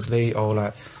late, she was late, or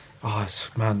like, oh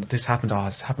man, this happened,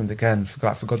 it's happened again. For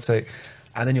God's sake.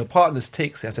 And then your partner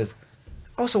takes it and says,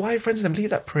 oh, so why are you friends with them? Leave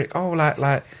that prick. Oh,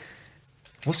 like.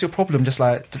 What's your problem? Just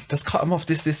cut him off.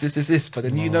 This. But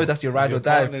then you know that's your ride or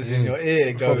die partner's in your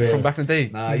ear from back in the day.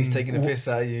 Nah, he's taking a piss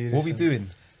out of you. What we listen. doing?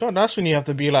 no, that's when you have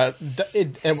to be like,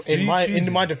 in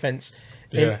choosing? my defense,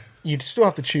 Yeah. you still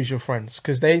have to choose your friends,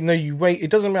 because they know you wait. It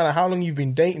doesn't matter how long you've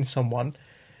been dating someone,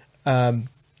 to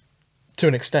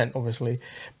an extent, obviously.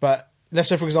 But let's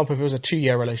say, for example, if it was a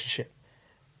 2-year relationship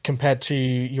compared to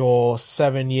your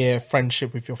 7-year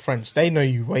friendship with your friends, they know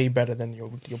you way better than your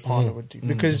partner would do,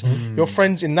 because your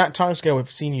friends in that time scale have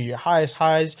seen you your highest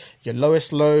highs, your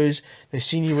lowest lows. They've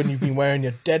seen you when you've been wearing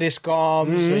your deadest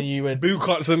garms, when you were Boot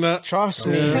cuts and that. trust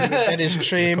me, deadest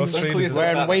trim, Cost trainers.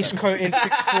 wearing waistcoat in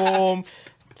sixth form.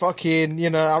 Fucking,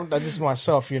 you know, this is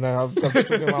myself, you know, I'm just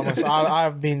talking about myself.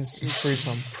 I've been through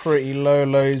some pretty low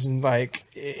lows, and like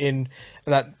in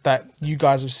that you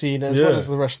guys have seen, as well as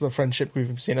the rest of the friendship group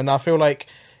have seen. And I feel like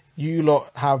you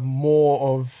lot have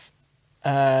more of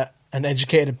an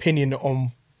educated opinion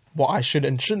on what I should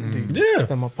and shouldn't do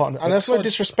than my partner. And that's no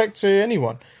disrespect to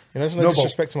anyone. You know, it's no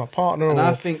disrespect to my partner And or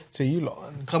I think to you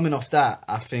lot. coming off that,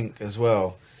 I think as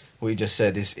well, what you just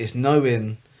said is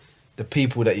knowing the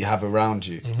people that you have around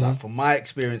you. Like from my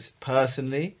experience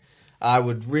personally, I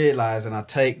would realise and I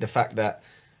take the fact that,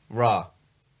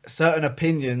 certain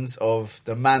opinions of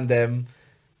the Mandem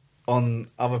on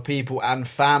other people and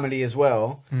family as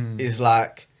well is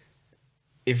like,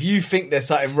 if you think there's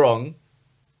something wrong,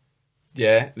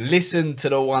 listen to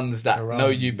the ones that know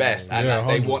you best and that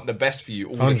they want the best for you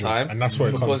all the time. And that's what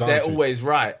it comes because down they're to. always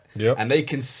right. Yep. And they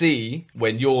can see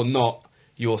when you're not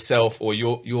yourself or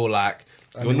you're like,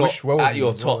 And you're they not wish well at of you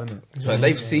your as well, top. innit? So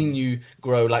they've seen you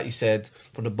grow, like you said,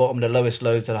 from the bottom, the lowest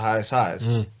lows to the highest highs.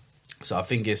 So I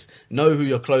think it's know who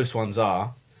your close ones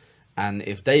are, and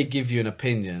if they give you an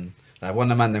opinion, like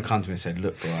one of the man them come to me and said,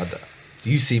 "Look, bro,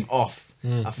 you seem off."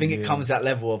 I think it comes to that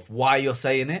level of why you're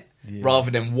saying it rather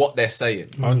than what they're saying.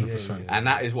 100%. And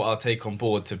that is what I'll take on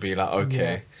board to be like,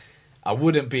 okay, I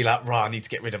wouldn't be like, I need to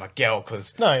get rid of my girl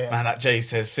because man, that Jay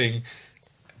says thing,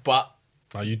 but.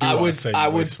 Like you do I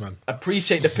would man.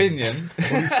 Appreciate the opinion. Food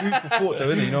for thought, though,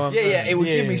 innit? You know what I'm saying? It would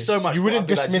give me so much. You wouldn't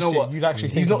thought. I'd be like, dismiss you know it. what? You'd actually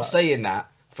think He's not about it. saying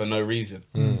that for no reason.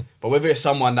 But whether it's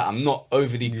someone that I'm not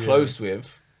overly close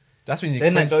with, That's when you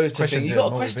Then that question, goes to question thing, you their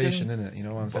got a question. motivation, innit? You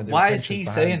know what I'm saying? But The why is intentions he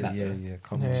behind saying it. that, Yeah, though? yeah,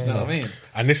 come Yeah. on. you know what I mean?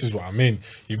 And this is what I mean.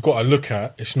 You've got to look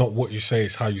at, it's not what you say,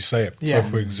 it's how you say it. Yeah. So,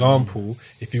 for example,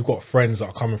 if you've got friends that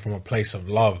are coming from a place of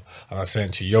love and are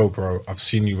saying to you, yo, bro, I've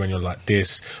seen you when you're like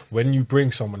this. When you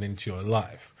bring someone into your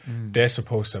life, they're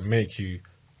supposed to make you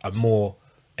a more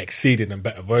exceeded and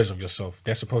better version of yourself.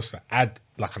 They're supposed to add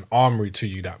like an armory to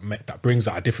you that brings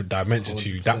out a different dimension to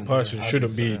you. That person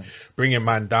shouldn't be bringing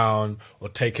man down or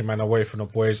taking man away from the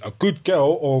boys. A good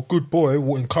girl or a good boy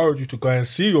will encourage you to go and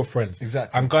see your friends.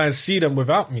 Exactly. And go and see them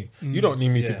without me. You don't need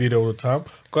me to be there all the time.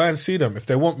 Go and see them. If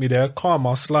they want me there, calm,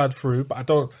 I'll slide through, but I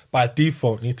don't by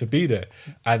default need to be there.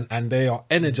 And they are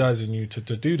energizing you to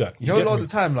do that. You know, a get lot me? of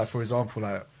the time, like for example,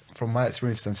 like from my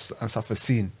experience and stuff I've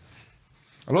seen,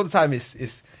 a lot of the time it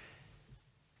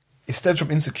stems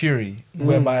from insecurity,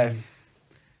 whereby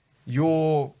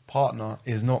your partner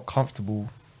is not comfortable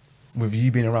with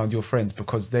you being around your friends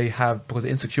because they're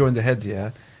insecure in their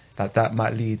head, that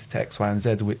might lead to X, Y, and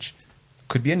Z, which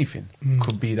could be anything.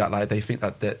 Could be that like they think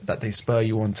that they spur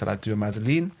you on to like do a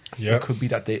mazzoline. Yeah. It could be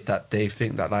that they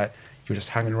think that like you're just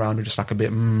hanging around with just like a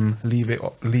bit leave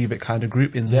it kind of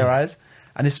group in their eyes,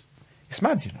 and it's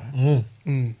mad, you know.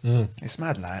 It's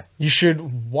mad, like. You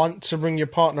should want to bring your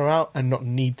partner out and not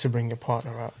need to bring your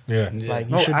partner out. Yeah. Like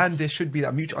you No, should, and there should be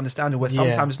that mutual understanding where Yeah.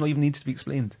 sometimes it's not even needed to be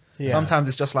explained. Yeah. Sometimes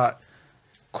it's just like,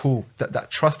 cool,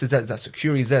 that trust is there, that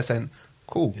security is there, saying,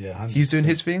 cool, Yeah, he's doing 100%.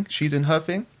 his thing, she's doing her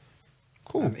thing,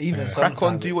 cool. And even Crack on,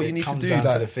 sometimes do what it you need to comes do. down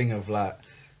Like, to the thing of like,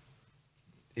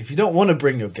 if you don't want to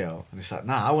bring your girl, and it's like,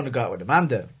 nah, I want to go out with the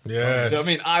mandem. Yes. You know what I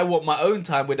mean? I want my own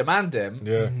time with the mandem.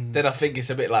 Yeah. Then I think it's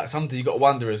a bit like something you got to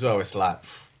wonder as well. It's like,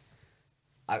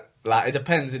 it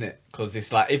depends, innit? Because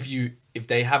it's like if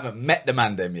they haven't met the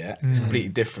mandem yet, it's completely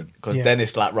different. Because Yeah. then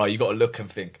it's like, right, you got to look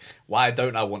and think, why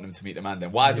don't I want them to meet the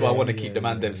mandem? Why do I want to keep the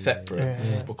mandem separate?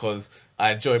 Yeah. Because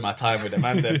I enjoy my time with the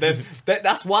mandem. Then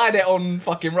that's why they're on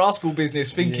fucking rascal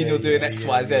business, thinking you're doing X,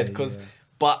 Y, Z.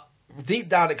 But deep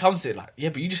down, it comes to it like,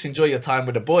 but you just enjoy your time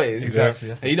with the boys. Exactly,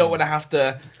 that's the And you don't thing. want to have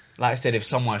to, like I said, if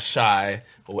someone's shy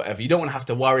or whatever, you don't want to have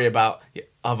to worry about your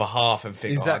other half and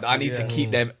think, Exactly, I need to yeah.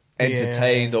 keep them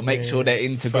entertained or make sure they're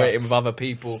integrating Facts. with other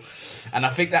people. And I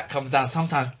think that comes down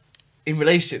sometimes in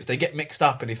relationships, they get mixed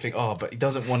up and they think, but he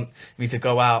doesn't want me to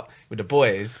go out with the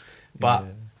boys. But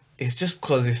it's just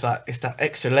because it's that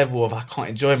extra level of I can't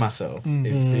enjoy myself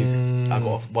if I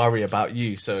got to worry about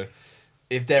you. So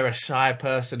if they're a shy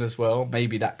person as well,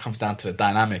 maybe that comes down to the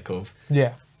dynamic of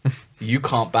yeah. you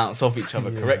can't bounce off each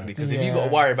other correctly. Because if you got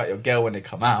to worry about your girl when they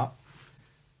come out,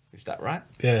 is that right?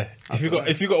 Yeah. If you got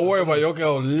to worry about your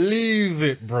girl, leave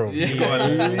it, bro. Yeah. You gotta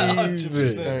leave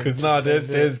it. 100%. Because now there's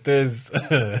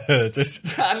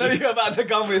just I know you're about to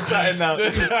come with something now.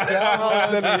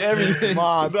 Everything.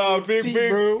 Man, no,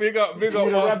 big up big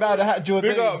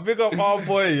up our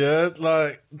boy, yeah.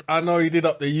 Like I know he did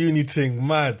up the uni thing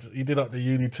mad.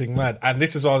 And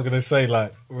this is what I was gonna say,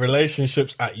 like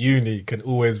relationships at uni can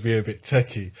always be a bit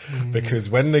techie because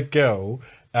when the girl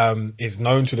is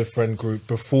known to the friend group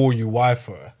before you wife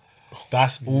her,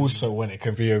 that's also when it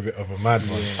can be a bit of a mad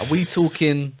one. Are we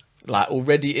talking like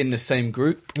already in the same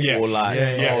group? Yes. Or like,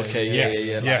 Yes. okay,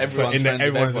 Yes. Like Yes. So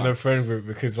everyone's in a friend group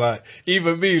because like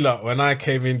even me, like when I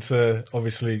came into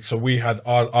obviously, so we had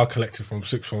our collective from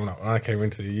sixth form. Like, when I came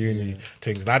into the uni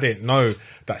things, and I didn't know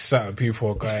that certain people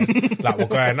were going were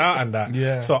going out and that.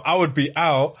 Yeah. So I would be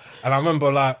out, and I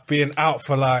remember like being out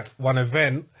for like one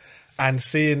event and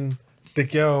seeing the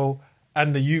girl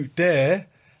and the youth there.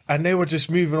 and they were just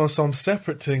moving on some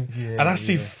separate thing, Yeah, and I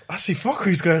see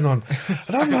fuckeries going on,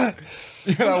 and I'm like,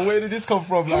 where did this come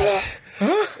from? Like, and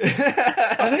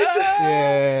they just,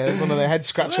 Yeah, it's one of the head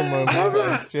scratching moments. I'm Man.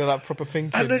 like- You're like proper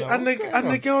thinking. and like,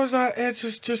 the girls out there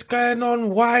just going on,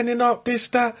 winding up this,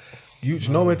 that. Youth's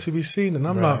nowhere to be seen, and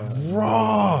I'm like,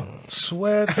 raw,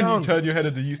 swear and you down. turn your head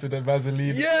at the use of the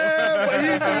Vaseline. Yeah, but he's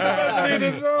doing the Vaseline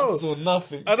as I well. saw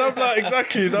nothing. And I'm like,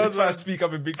 exactly. And I was Try to like, speak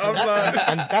up in big. I'm like,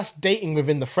 and that's dating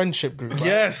within the friendship group. Right?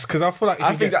 yes, because I feel like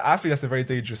I think that's a very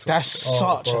dangerous one. That's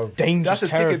such bro. a dangerous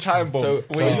That's a ticking territory. time bomb. So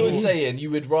Wait, you're saying you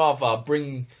would rather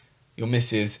bring your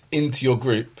missus into your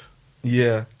group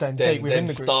yeah, Then date than within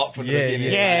the group. start from the Yeah, beginning?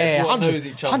 yeah. Yeah, Everyone 100, knows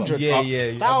each other. 100.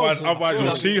 yeah. Otherwise,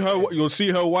 you'll see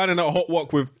her whining at hot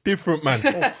walk with different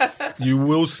man. You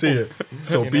will see it.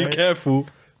 So be careful.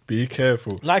 Be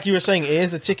careful. Like you were saying, it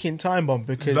is a ticking time bomb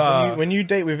because Nah. when you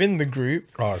date within the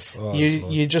group,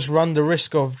 you just run the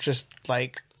risk of just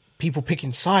like people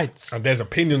picking sides. And there's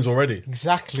opinions already.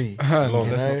 Exactly. And long.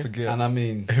 let's You know? not forget. And I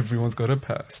mean, Everyone's got a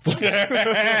past. that's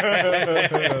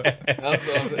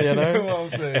what I'm saying. You know? what I'm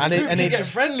saying. And You it get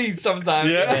just friendly sometimes.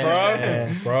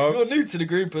 Yeah, bro. You're new to the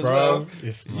group as Bro, well.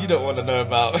 it's You don't want to know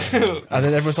about. And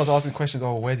then everyone starts asking questions.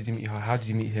 Oh, where did you meet her? How did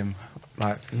you meet him?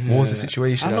 Like, what was the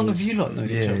situation? How long And have you lot known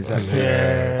yeah, each other? exactly.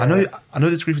 Yeah. I know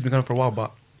this group has been going for a while,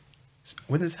 but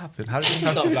when did this happen? How did this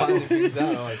Start happen? finding things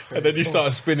out. Oh, it's And then you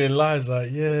start spinning lies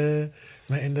like, yeah,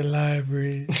 met in the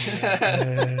library.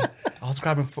 Yeah. I was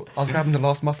grabbing the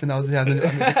last muffin I was here. And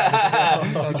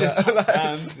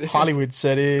Hollywood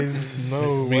settings.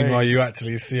 No Meanwhile, way. you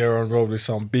actually see her on road with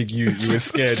some big ute. You were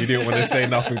scared. You didn't want to say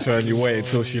nothing to her. And you waited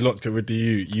till she locked it with the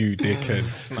ute. You dickhead.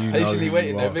 You know patiently who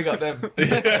waiting you there. are. Big up them.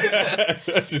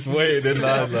 Just waiting in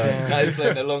line. Like, That is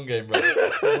playing the long game, bro.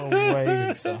 No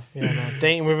way. Stuff. Yeah, no.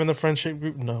 Dating within the friendship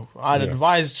group, no. I'd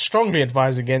Yeah. strongly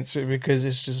advise against it because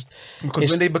it's just. Because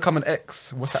it's- when they become an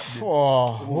ex, what's happening?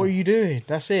 Oh, what are you doing?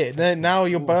 That's it. Then now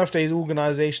your birthday's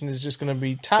organisation is just going to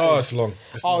be tattered. oh, it's long.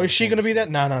 It's long. Is she going to be there?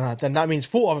 No. Then that means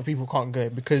 4 other people can't go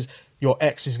because your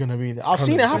ex is going to be there. I've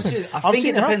seen it happen. I I've think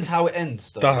seen it depends how it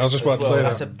ends. Though, I was just about to as say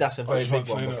well. that. That's a very was big about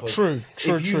to one. say that. because True,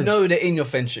 If you know they're in your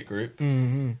friendship group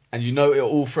and you know you're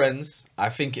all friends, I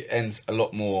think it ends a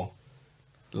lot more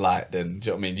light than. Do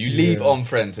you know what I mean? You leave on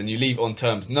friends and you leave on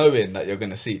terms, knowing that you're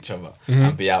going to see each other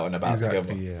and be out and about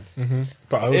together. yeah.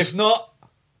 But I was, If not,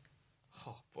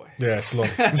 oh boy. yeah, it's long.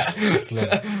 It's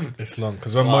long. It's long.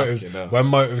 Because when Fucking hell.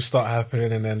 motives start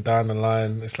happening and then down the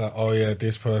line, it's like, oh yeah,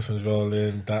 this person's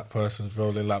rolling, that person's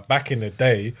rolling. Like back in the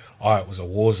day, it was a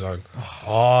war zone.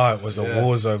 It was a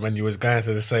war zone when you was going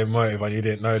to the same motive and you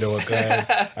didn't know they were going.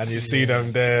 And you see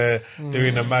them there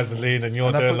doing the Vaseline and you're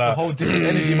And that there puts a like, whole different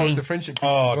energy amongst the friendship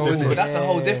groups. Oh, as well, different. innit? But that's a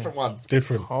whole different one.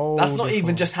 different. That's not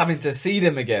even just having to see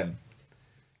them again.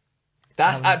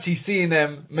 That's actually seeing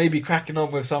them maybe cracking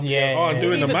on with somebody Yeah. else. Oh, and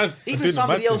doing the even, mad. even doing the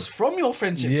somebody mad else thing. from your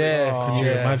friendship. Yeah, Could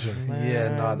you imagine?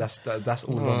 Yeah, no, that's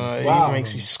all. It Wow.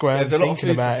 makes me square There's a lot of thinking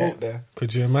food for about thought it. there.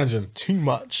 Could you imagine? Too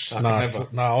much. I Nah, could it's, never.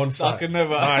 nah, on site. could never.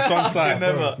 Nah, it's on I site. could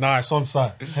never. Nah, it's on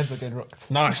site. Heads are getting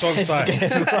rocked. Nah, it's on site.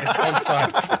 It's on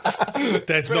site.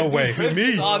 There's no way. Who,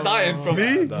 me? Are dying from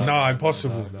Me? that. Nah,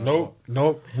 impossible.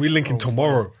 Nope. We linking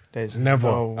tomorrow. There's Never.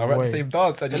 no Are we at way. the same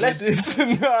dance? So let's-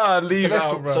 nah, leave So,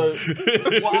 out, bro.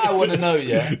 what I want to know,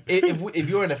 if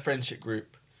you're in a friendship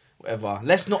group, whatever,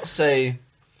 let's not say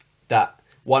that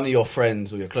one of your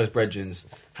friends or your close brethren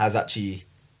has actually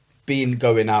been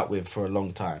going out with for a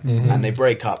long time and they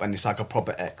break up and it's like a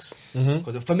proper ex.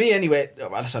 Because for me, anyway,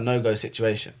 that's a no-go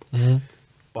situation.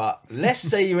 But let's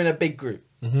say you're in a big group.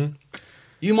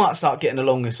 You might start getting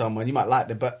along with someone, you might like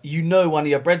them, but you know one of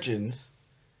your brethren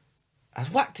has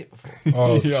whacked it before.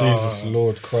 Oh, Jesus,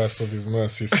 Lord Christ of His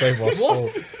mercy, save our soul.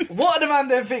 What are the man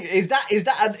then think? Is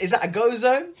that a go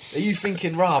zone? Are you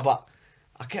thinking, rah, but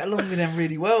I get along with them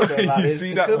really well though. Like,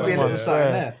 see there that could be a one, little yeah.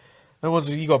 something there. No one's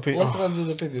you got to What's one's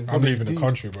opinion? I'm leaving the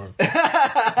country, bro.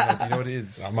 Yeah, do you know what it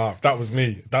is? I'm out. If that was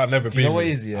me, that'd never be you know me. what it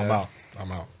is, yeah?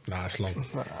 I'm out. Nah, it's long.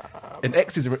 An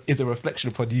ex is a reflection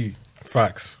upon you.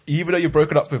 Facts. Even though you're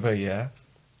broken up with her, yeah,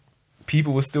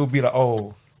 people will still be like,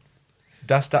 oh,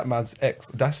 that's that man's ex.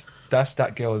 That's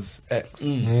that girl's ex.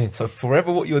 So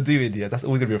forever what you're doing, yeah, that's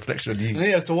always gonna be a reflection on you.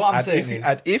 Yeah, so what I'm and saying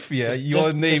is, if just- your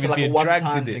just name is like a being one-time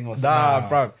dragged thing in or it, something. nah, Nah,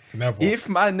 bro. never. If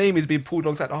my name is being pulled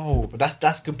alongside, oh, but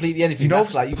that's completely anything. You know-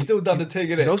 That's like you've still done the thing,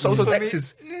 innit? you know so-and-so's For me- ex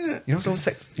is,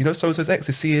 so-and-so's ex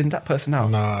is seeing that person now.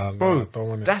 Nah, Bro, don't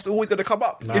want it. that's always gonna come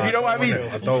up. Nah, if you know what I don't mean. want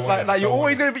it. I don't want it. Like you're Don't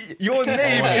always want gonna be your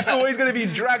name is always gonna be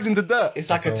dragged into dirt. It's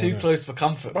like a too close for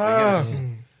comfort thing, Bruh.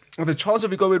 innit? And the chance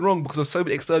of it going wrong because of so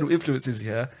many external influences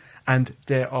here, and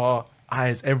there are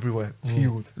eyes everywhere,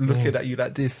 peeled, looking at you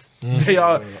like this. They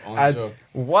are, On and job.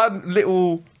 one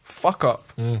little fuck up,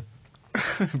 Mm.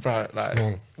 bro, like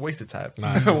long. waste of time,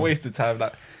 Nah, it's long. waste of time.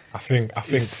 Like I think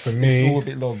for it's all me, a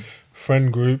bit long.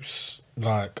 friend groups,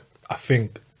 like I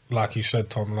think, like you said,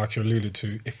 Tom, like you alluded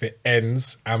to, if it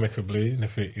ends amicably and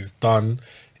if it is done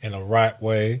in a right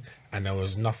way, and there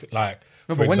was nothing like,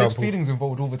 No, for but when there's example, feelings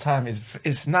involved all the time,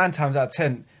 it's 9 times out of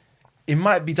 10. It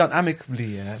might be done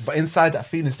amicably, yeah, but inside that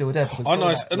feeling's still there. because, Oh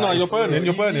no, bro, no, you're burning,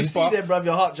 you're burning. You see but, them, bruv,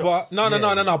 your heart drops. but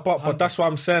no. But that's what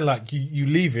I'm saying. Like you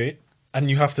leave it, and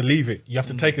you have to leave it. You have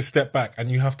to take a step back, and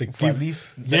you have to For at give least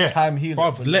let time heal it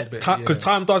bruv, for a little let bit, time, because yeah.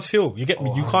 time does heal. You get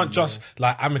me? Oh, You can't just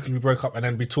like amicably break up and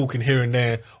then be talking here and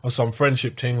there on some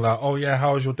friendship thing. Like, oh yeah,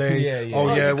 how was your day? Yeah, yeah. Oh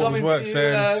Oh, yeah, you what was coming work to,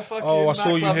 saying? fucking Oh, I saw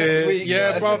you nightclub here. next week? Yeah,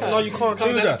 Yeah. bruv. No, you can't Come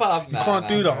do to the that. pub? You Nah, can't nah,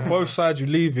 do that. On both sides, you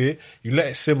leave it. You let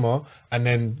it simmer, and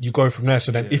then you go from there.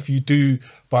 So then, if you do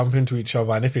bump into each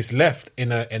other, and if it's left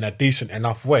in a decent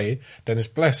enough way, then it's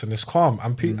blessed and it's calm.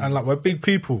 And and like we're big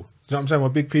people. You know what I'm saying? We're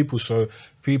big people, so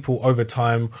people over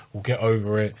time will get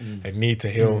over it. They need to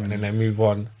heal, and then they move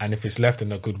on. And if it's left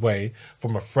in a good way,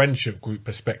 from a friendship group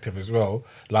perspective as well,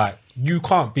 like you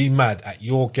can't be mad at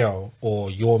your girl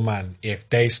or your man if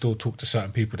they still talk to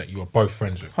certain people that you are both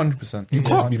friends with. 100%. You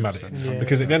can't be mad at it Yeah.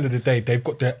 because at the end of the day, they've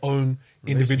got their own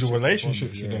individual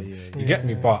relationships with them. You get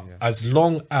me? But as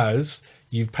long as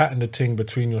you've patterned the thing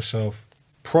between yourself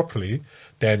properly,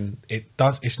 then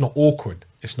it's not awkward.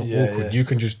 It's not Yeah, awkward. yeah. You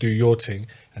can just do your thing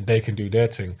and they can do their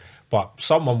thing. But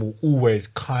someone will always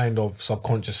kind of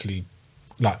subconsciously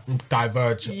like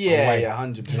diverge Yeah, away. yeah,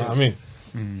 100%. Do you know what I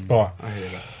mean? But I hear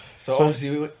that. So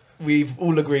obviously, we've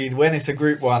all agreed when it's a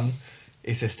group one,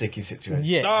 it's a sticky situation.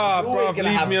 Yeah. nah, You're always bruv, gonna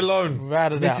leave have- me alone.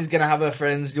 Rather This that. is going to have her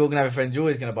friends, you're going to have a friend, you're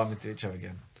always going to bump into each other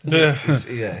again. Yeah.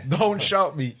 Yeah. Don't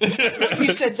shout me. You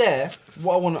said there,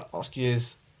 what I want to ask you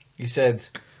is, you said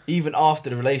even after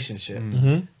the relationship,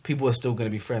 people are still going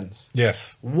to be friends.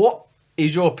 Yes. What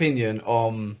is your opinion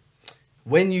on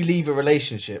when you leave a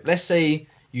relationship? Let's say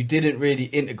you didn't really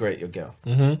integrate your girl,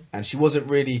 and she wasn't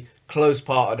really close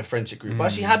part of the friendship group,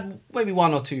 but she had maybe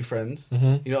 1 or 2 friends. You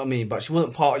know what I mean? But she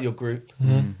wasn't part of your group,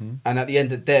 and at the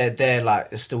end of the day, they're like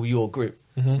it's still your group.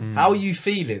 How are you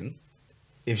feeling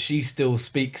if she still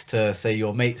speaks to, say,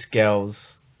 your mates'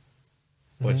 girls?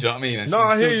 What do you know what I mean? And No, she's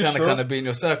I hear still you trying to still. kind of be in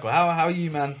your circle. How are you,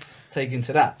 man, taking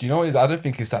to that? Do you know what it is? I don't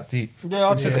think it's that deep. Yeah,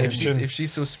 I'd If say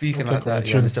she's still speaking I'll like take on that, the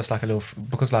yeah, chin. it's just like a little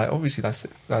because like obviously that's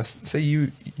say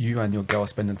you and your girl are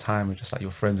spending time with just like your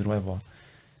friends and whatever.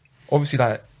 Obviously,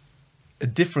 like a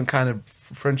different kind of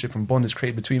friendship and bond is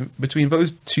created between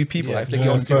those two people. Yeah. Like if they Yeah,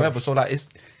 get on to facts. whatever, so like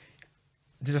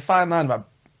there's a fine line about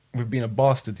with being a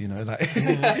bastard, you know, like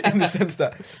in the sense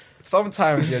that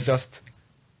sometimes you're just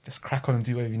crack on and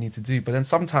do whatever you need to do, but then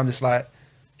sometimes it's like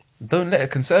don't let it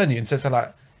concern you, and sense of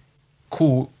like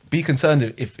cool. Be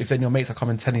concerned if then your mates are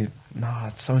coming telling you, nah,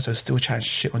 so and so still chatting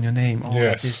shit on your name. Oh,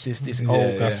 Yes. this. Yeah,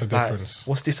 Oh, That's the like, difference.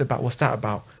 what's this about? What's that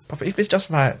about? But if it's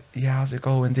just like, yeah, how's it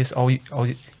going? This, and you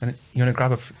want to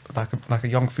grab like a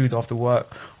young food after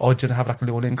work, or do you want to have like a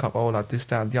little link up? Oh, like this,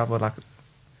 that, and the other. Like,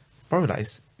 bro, like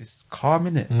it's calm,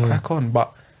 innit? Crack on,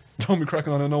 but don't be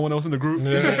cracking on and no one else in the group.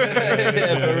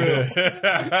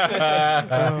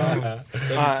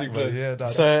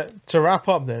 So to wrap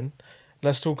up, then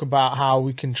let's talk about how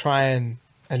we can try and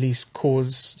at least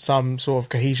cause some sort of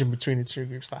cohesion between the two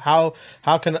groups. Like how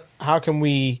can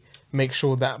we make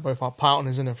sure that both our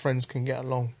partners and our friends can get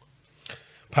along?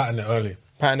 Pattern it early.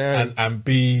 Pattern early. And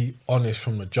be honest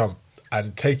from the jump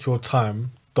and take your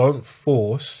time. Don't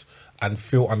force and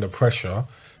feel under pressure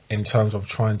in terms of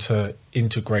trying to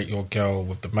integrate your girl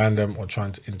with the mandem or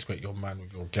trying to integrate your man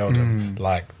with your girldom.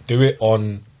 Like, do it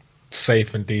on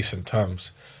safe and decent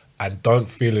terms, and don't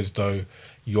feel as though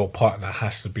your partner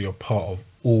has to be a part of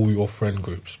all your friend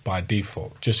groups by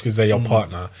default. Just because they're your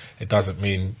partner, it doesn't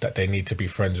mean that they need to be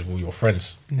friends with all your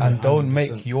friends. And don't 100%.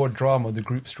 make your drama the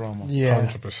group's drama. Yeah.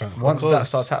 100%. Once that Because-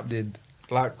 starts happening,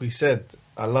 Like we said,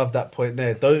 I love that point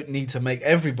there. Don't need to make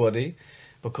everybody,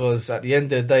 because at the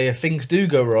end of the day, if things do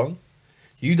go wrong,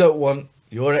 you don't want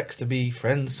your ex to be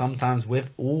friends sometimes with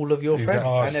all of your friends,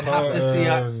 Exactly. and then have to see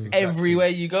her Exactly. everywhere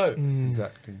you go.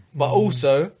 exactly. But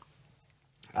also,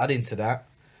 adding to that,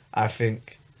 I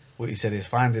think what you said is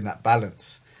finding that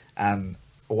balance. And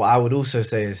what I would also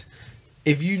say is,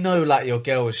 if you know like your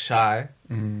girl is shy,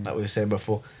 like we were saying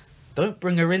before, don't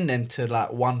bring her in then to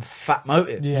like one fat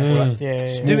motive. Yeah. Mm. Yeah. Yeah.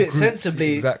 Do Small it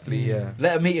sensibly. Exactly, yeah.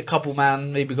 Let her meet a couple,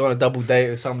 man. Maybe go on a double date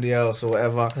with somebody else or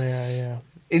whatever. Yeah.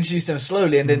 Introduce them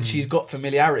slowly, and then she's got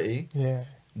familiarity Yeah.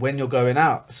 when you're going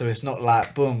out. So it's not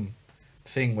like boom,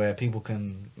 thing where people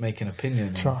can make an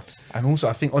opinion. Trust. And also,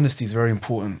 I think honesty is very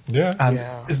important. Yeah. And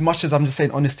Yeah. as much as I'm just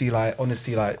saying honesty, like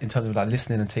in terms of like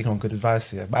listening and taking on good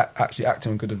advice, yeah, but actually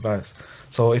acting on good advice.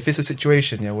 So if it's a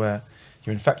situation, yeah, where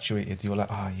you're infatuated, you're like,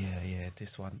 yeah,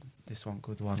 this one,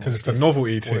 good one. 'Cause or it's the this,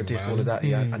 novelty or thing, this, man. all of that,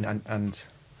 yeah,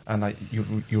 and like you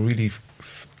really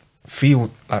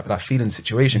feel like feeling the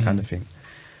situation kind of thing,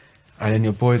 and then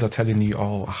your boys are telling you,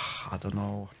 I don't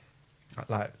know,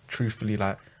 like truthfully,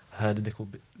 like I heard a little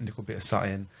bit of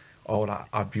something. Like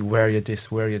I'd be wary of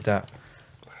this, wary of that.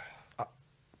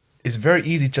 It's very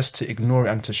easy just to ignore it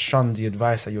and to shun the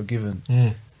advice that you're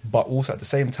given. But also at the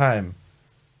same time,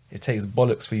 it takes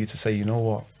bollocks for you to say, you know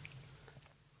what,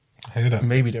 I hear that.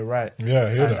 maybe they're right. Yeah,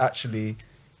 I hear and that. actually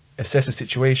assess the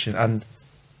situation. And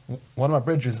one of my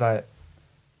brothers, like,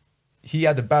 he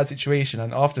had a bad situation,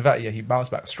 and after that, yeah, he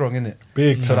bounced back strong, innit?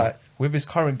 Big So time. like with his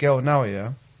current girl now,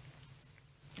 yeah,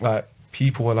 like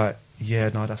people were like, yeah,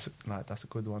 no, that's a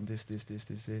good one. This.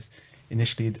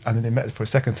 Initially, and then they met for a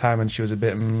second time, and she was a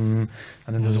bit, and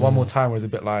then there was one more time where it was a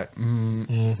bit like,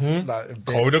 like a bit,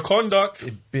 Code of conduct.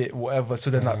 a bit whatever. So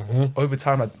then, like over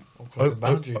time, like Crossing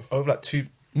boundaries. over like two,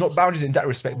 not boundaries in that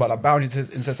respect, but like boundaries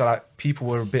in the sense that like people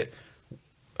were a bit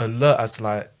alert as to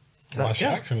like, Why is she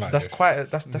acting like that's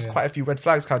this? that's quite a few red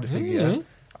flags kind of thing, yeah.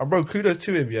 And bro, kudos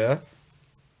to him, yeah.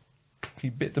 He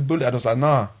bit the bullet and was like,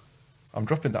 nah, I'm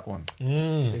dropping that one.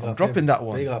 Big I'm up dropping him. that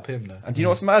one. Big up him, though. And you know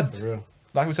what's mad? For real.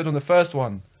 Like we said on the first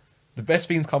one, the best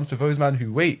things comes to those men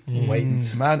who wait.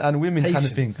 Wait. Man and women kind of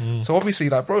Patience. thing. So obviously,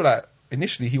 like, bro, like,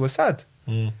 initially he was sad.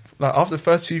 Like, after the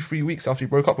first 2-3 weeks after he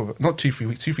broke up with her, not 2-3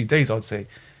 weeks, 2-3 days, I'd say, he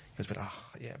was a bit,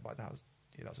 yeah, but that was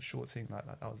a short thing. Like,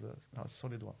 that was a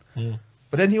solid one.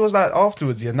 But then he was like,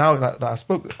 afterwards, yeah, now, like I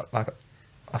spoke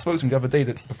to him the other day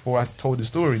before I told the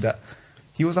story that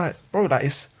he was like, bro, like,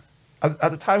 it's, at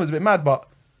the time it was a bit mad, but,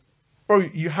 bro,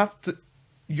 you have to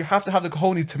have the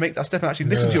cojones to make that step and actually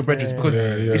listen to your brethren, because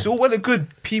it's all well and good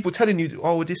people telling you,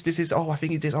 this is, I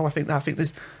think it is, I think that, I think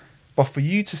this. But for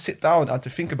you to sit down and to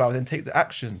think about it and take the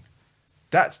action,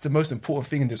 that's the most important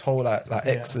thing in this whole like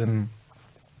X and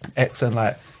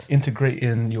like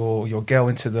integrating your girl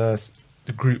into the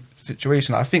group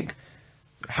situation. I think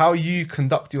how you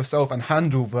conduct yourself and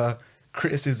handle the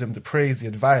criticism, the praise, the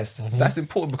advice, that's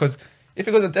important, because if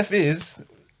it goes on deaf ears,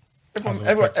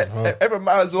 everyone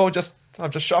might as well just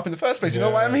have just shut up in the first place. You know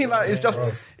what I mean? Like, it's just,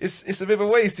 it's a bit of a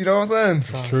waste. You know what I'm saying?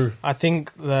 It's true. I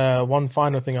think the one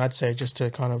final thing I'd say, just to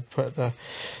kind of put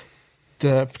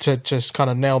to just kind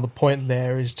of nail the point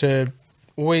there, is to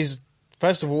always,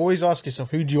 first of all, always ask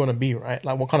yourself, who do you want to be, right?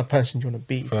 Like, what kind of person do you want to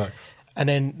be? Fact. And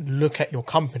then look at your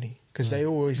company, because they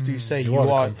always do say You are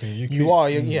the company you keep. you are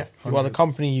the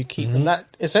company you keep, and that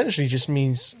essentially just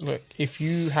means, look, if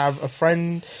you have a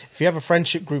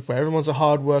friendship group where everyone's a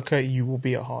hard worker, you will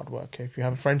be a hard worker. If you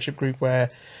have a friendship group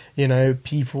where, you know,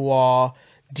 people are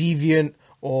deviant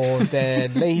or they're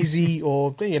lazy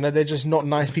or, you know, they're just not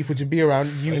nice people to be around,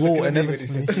 you will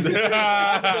inevitably. We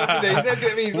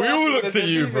all looked at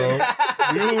you, bro.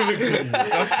 We all looked at you.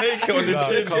 Just take it on the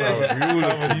chin, bro. We all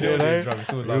looked at you.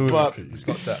 But It's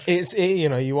not that. you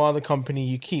know, you are the company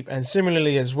you keep. And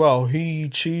similarly as well, who you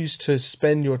choose to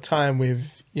spend your time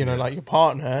with, you know, like your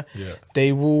partner,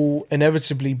 they will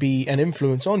inevitably be an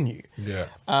influence on you. Yeah.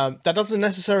 That doesn't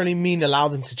necessarily mean allow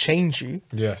them to change you,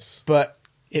 Yes. but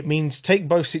it means take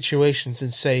both situations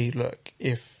and say, look,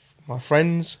 if my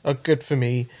friends are good for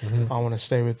me, I want to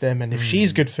stay with them. And if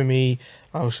she's good for me,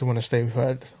 I also want to stay with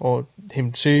her or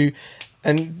him too.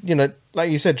 And, you know,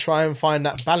 like you said, try and find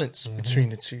that balance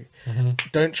between the two.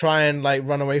 Don't try and like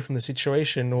run away from the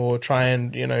situation or try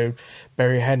and, you know,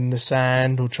 bury your head in the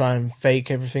sand or try and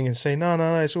fake everything and say,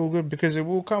 no, it's all good, because it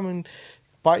will come and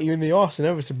bite you in the arse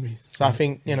inevitably. So I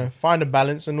think, you know, find a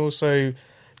balance and also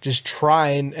just try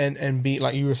and be,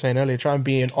 like you were saying earlier, try and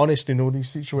be honest in all these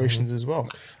situations as well.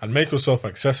 And make yourself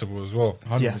accessible as well.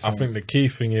 100%. I think the key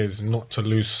thing is not to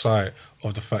lose sight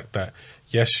of the fact that,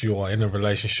 yes, you are in a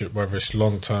relationship, whether it's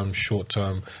long-term,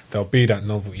 short-term, there'll be that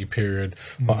novelty period.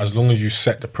 But as long as you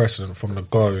set the precedent from the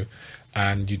go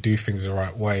and you do things the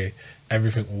right way,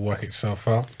 everything will work itself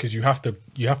out. Because you have to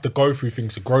go through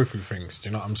things to grow through things. Do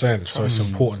you know what I'm saying? So it's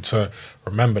important to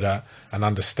remember that and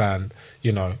understand,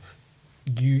 you know,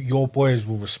 your boys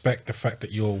will respect the fact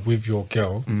that you're with your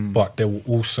girl, but they will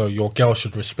also, your girl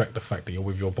should respect the fact that you're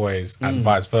with your boys, and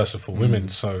vice versa for women.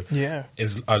 So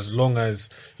as long as,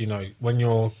 you know, when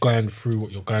you're going through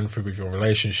what you're going through with your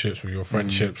relationships, with your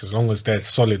friendships, as long as there's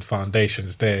solid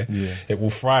foundations there, it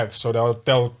will thrive. So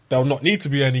there'll not need to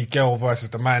be any girl versus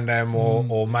the Mandem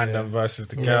or Mandem versus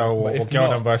the girl or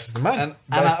girl versus the man.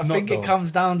 And I think it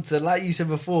comes down to, like you said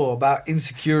before, about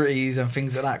insecurities and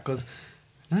things like that, because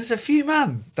And there's a few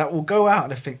man that will go out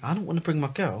and they think, I don't want to bring my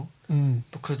girl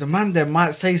because the man there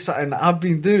might say something that I've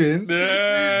been doing.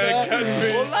 Yeah, catch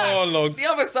me. Or like, Oh, Lord. the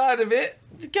other side of it,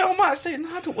 the girl might say,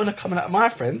 no, I don't want to come out with my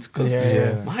friends because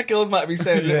my girls might be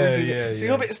saying little shit. So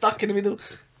you're a bit stuck in the middle.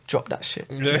 Drop that shit.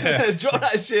 Yeah. Drop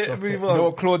that shit and move on. You know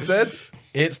what Claude said?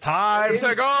 It's time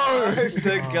to go.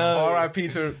 To go. R.I.P.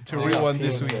 to real one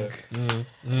this week.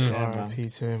 R.I.P.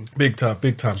 to him. Big time.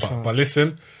 But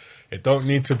listen, it don't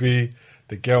need to be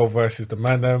the girl versus the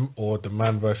man them or the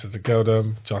man versus the girl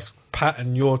them. Just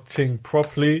pattern your thing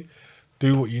properly.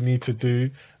 Do what you need to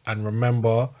do. And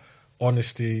remember,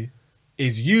 honesty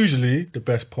is usually the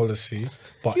best policy.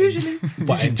 But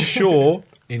but ensure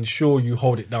you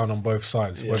hold it down on both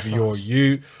sides. Whether you're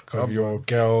whether you're a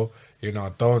girl,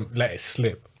 don't let it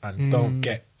slip. And don't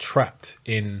get trapped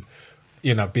in,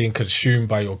 being consumed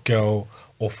by your girl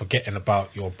or forgetting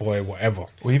about your boy, whatever.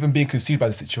 Or even being consumed by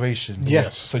the situation.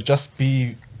 Yes. So just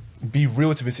be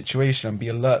real to the situation and be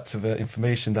alert to the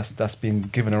information that's being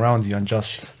given around you, and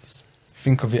just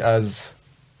think of it as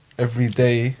every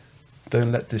day.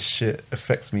 Don't let this shit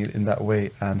affect me in that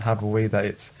way, and have a way that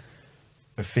it's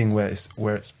a thing where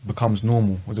it becomes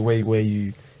normal, or the way where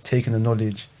you take in the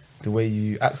knowledge, the way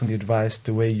you act on the advice,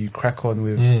 the way you crack on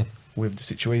with the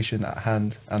situation at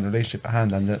hand and the relationship at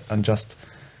hand, and just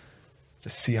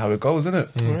see how it goes, innit?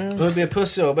 Don't be a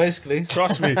pussy, basically.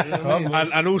 Trust me.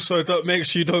 And also, make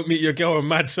sure you don't meet your girl in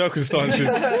mad circumstances.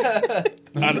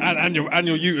 and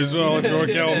your youth as well. If you're a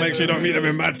girl, make sure you don't meet them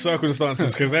in mad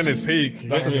circumstances, because then it's peak.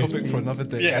 That's a topic for another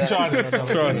day. Yeah, trust.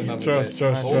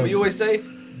 What we always say,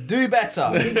 do better.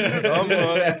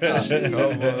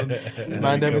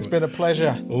 Mandem, it's been a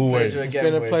pleasure. Always. Pleasure It's again,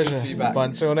 been a boys. pleasure. Good to be back. But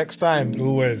until next time.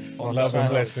 Always. Love and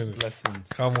Blessings. blessings.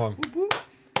 Come on.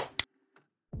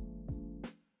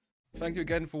 Thank you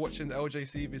again for watching the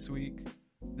LJC this week.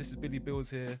 This is Billy Bills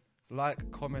here.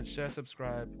 Like, comment, share,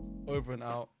 subscribe. Over and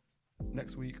out.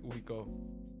 Next week we go.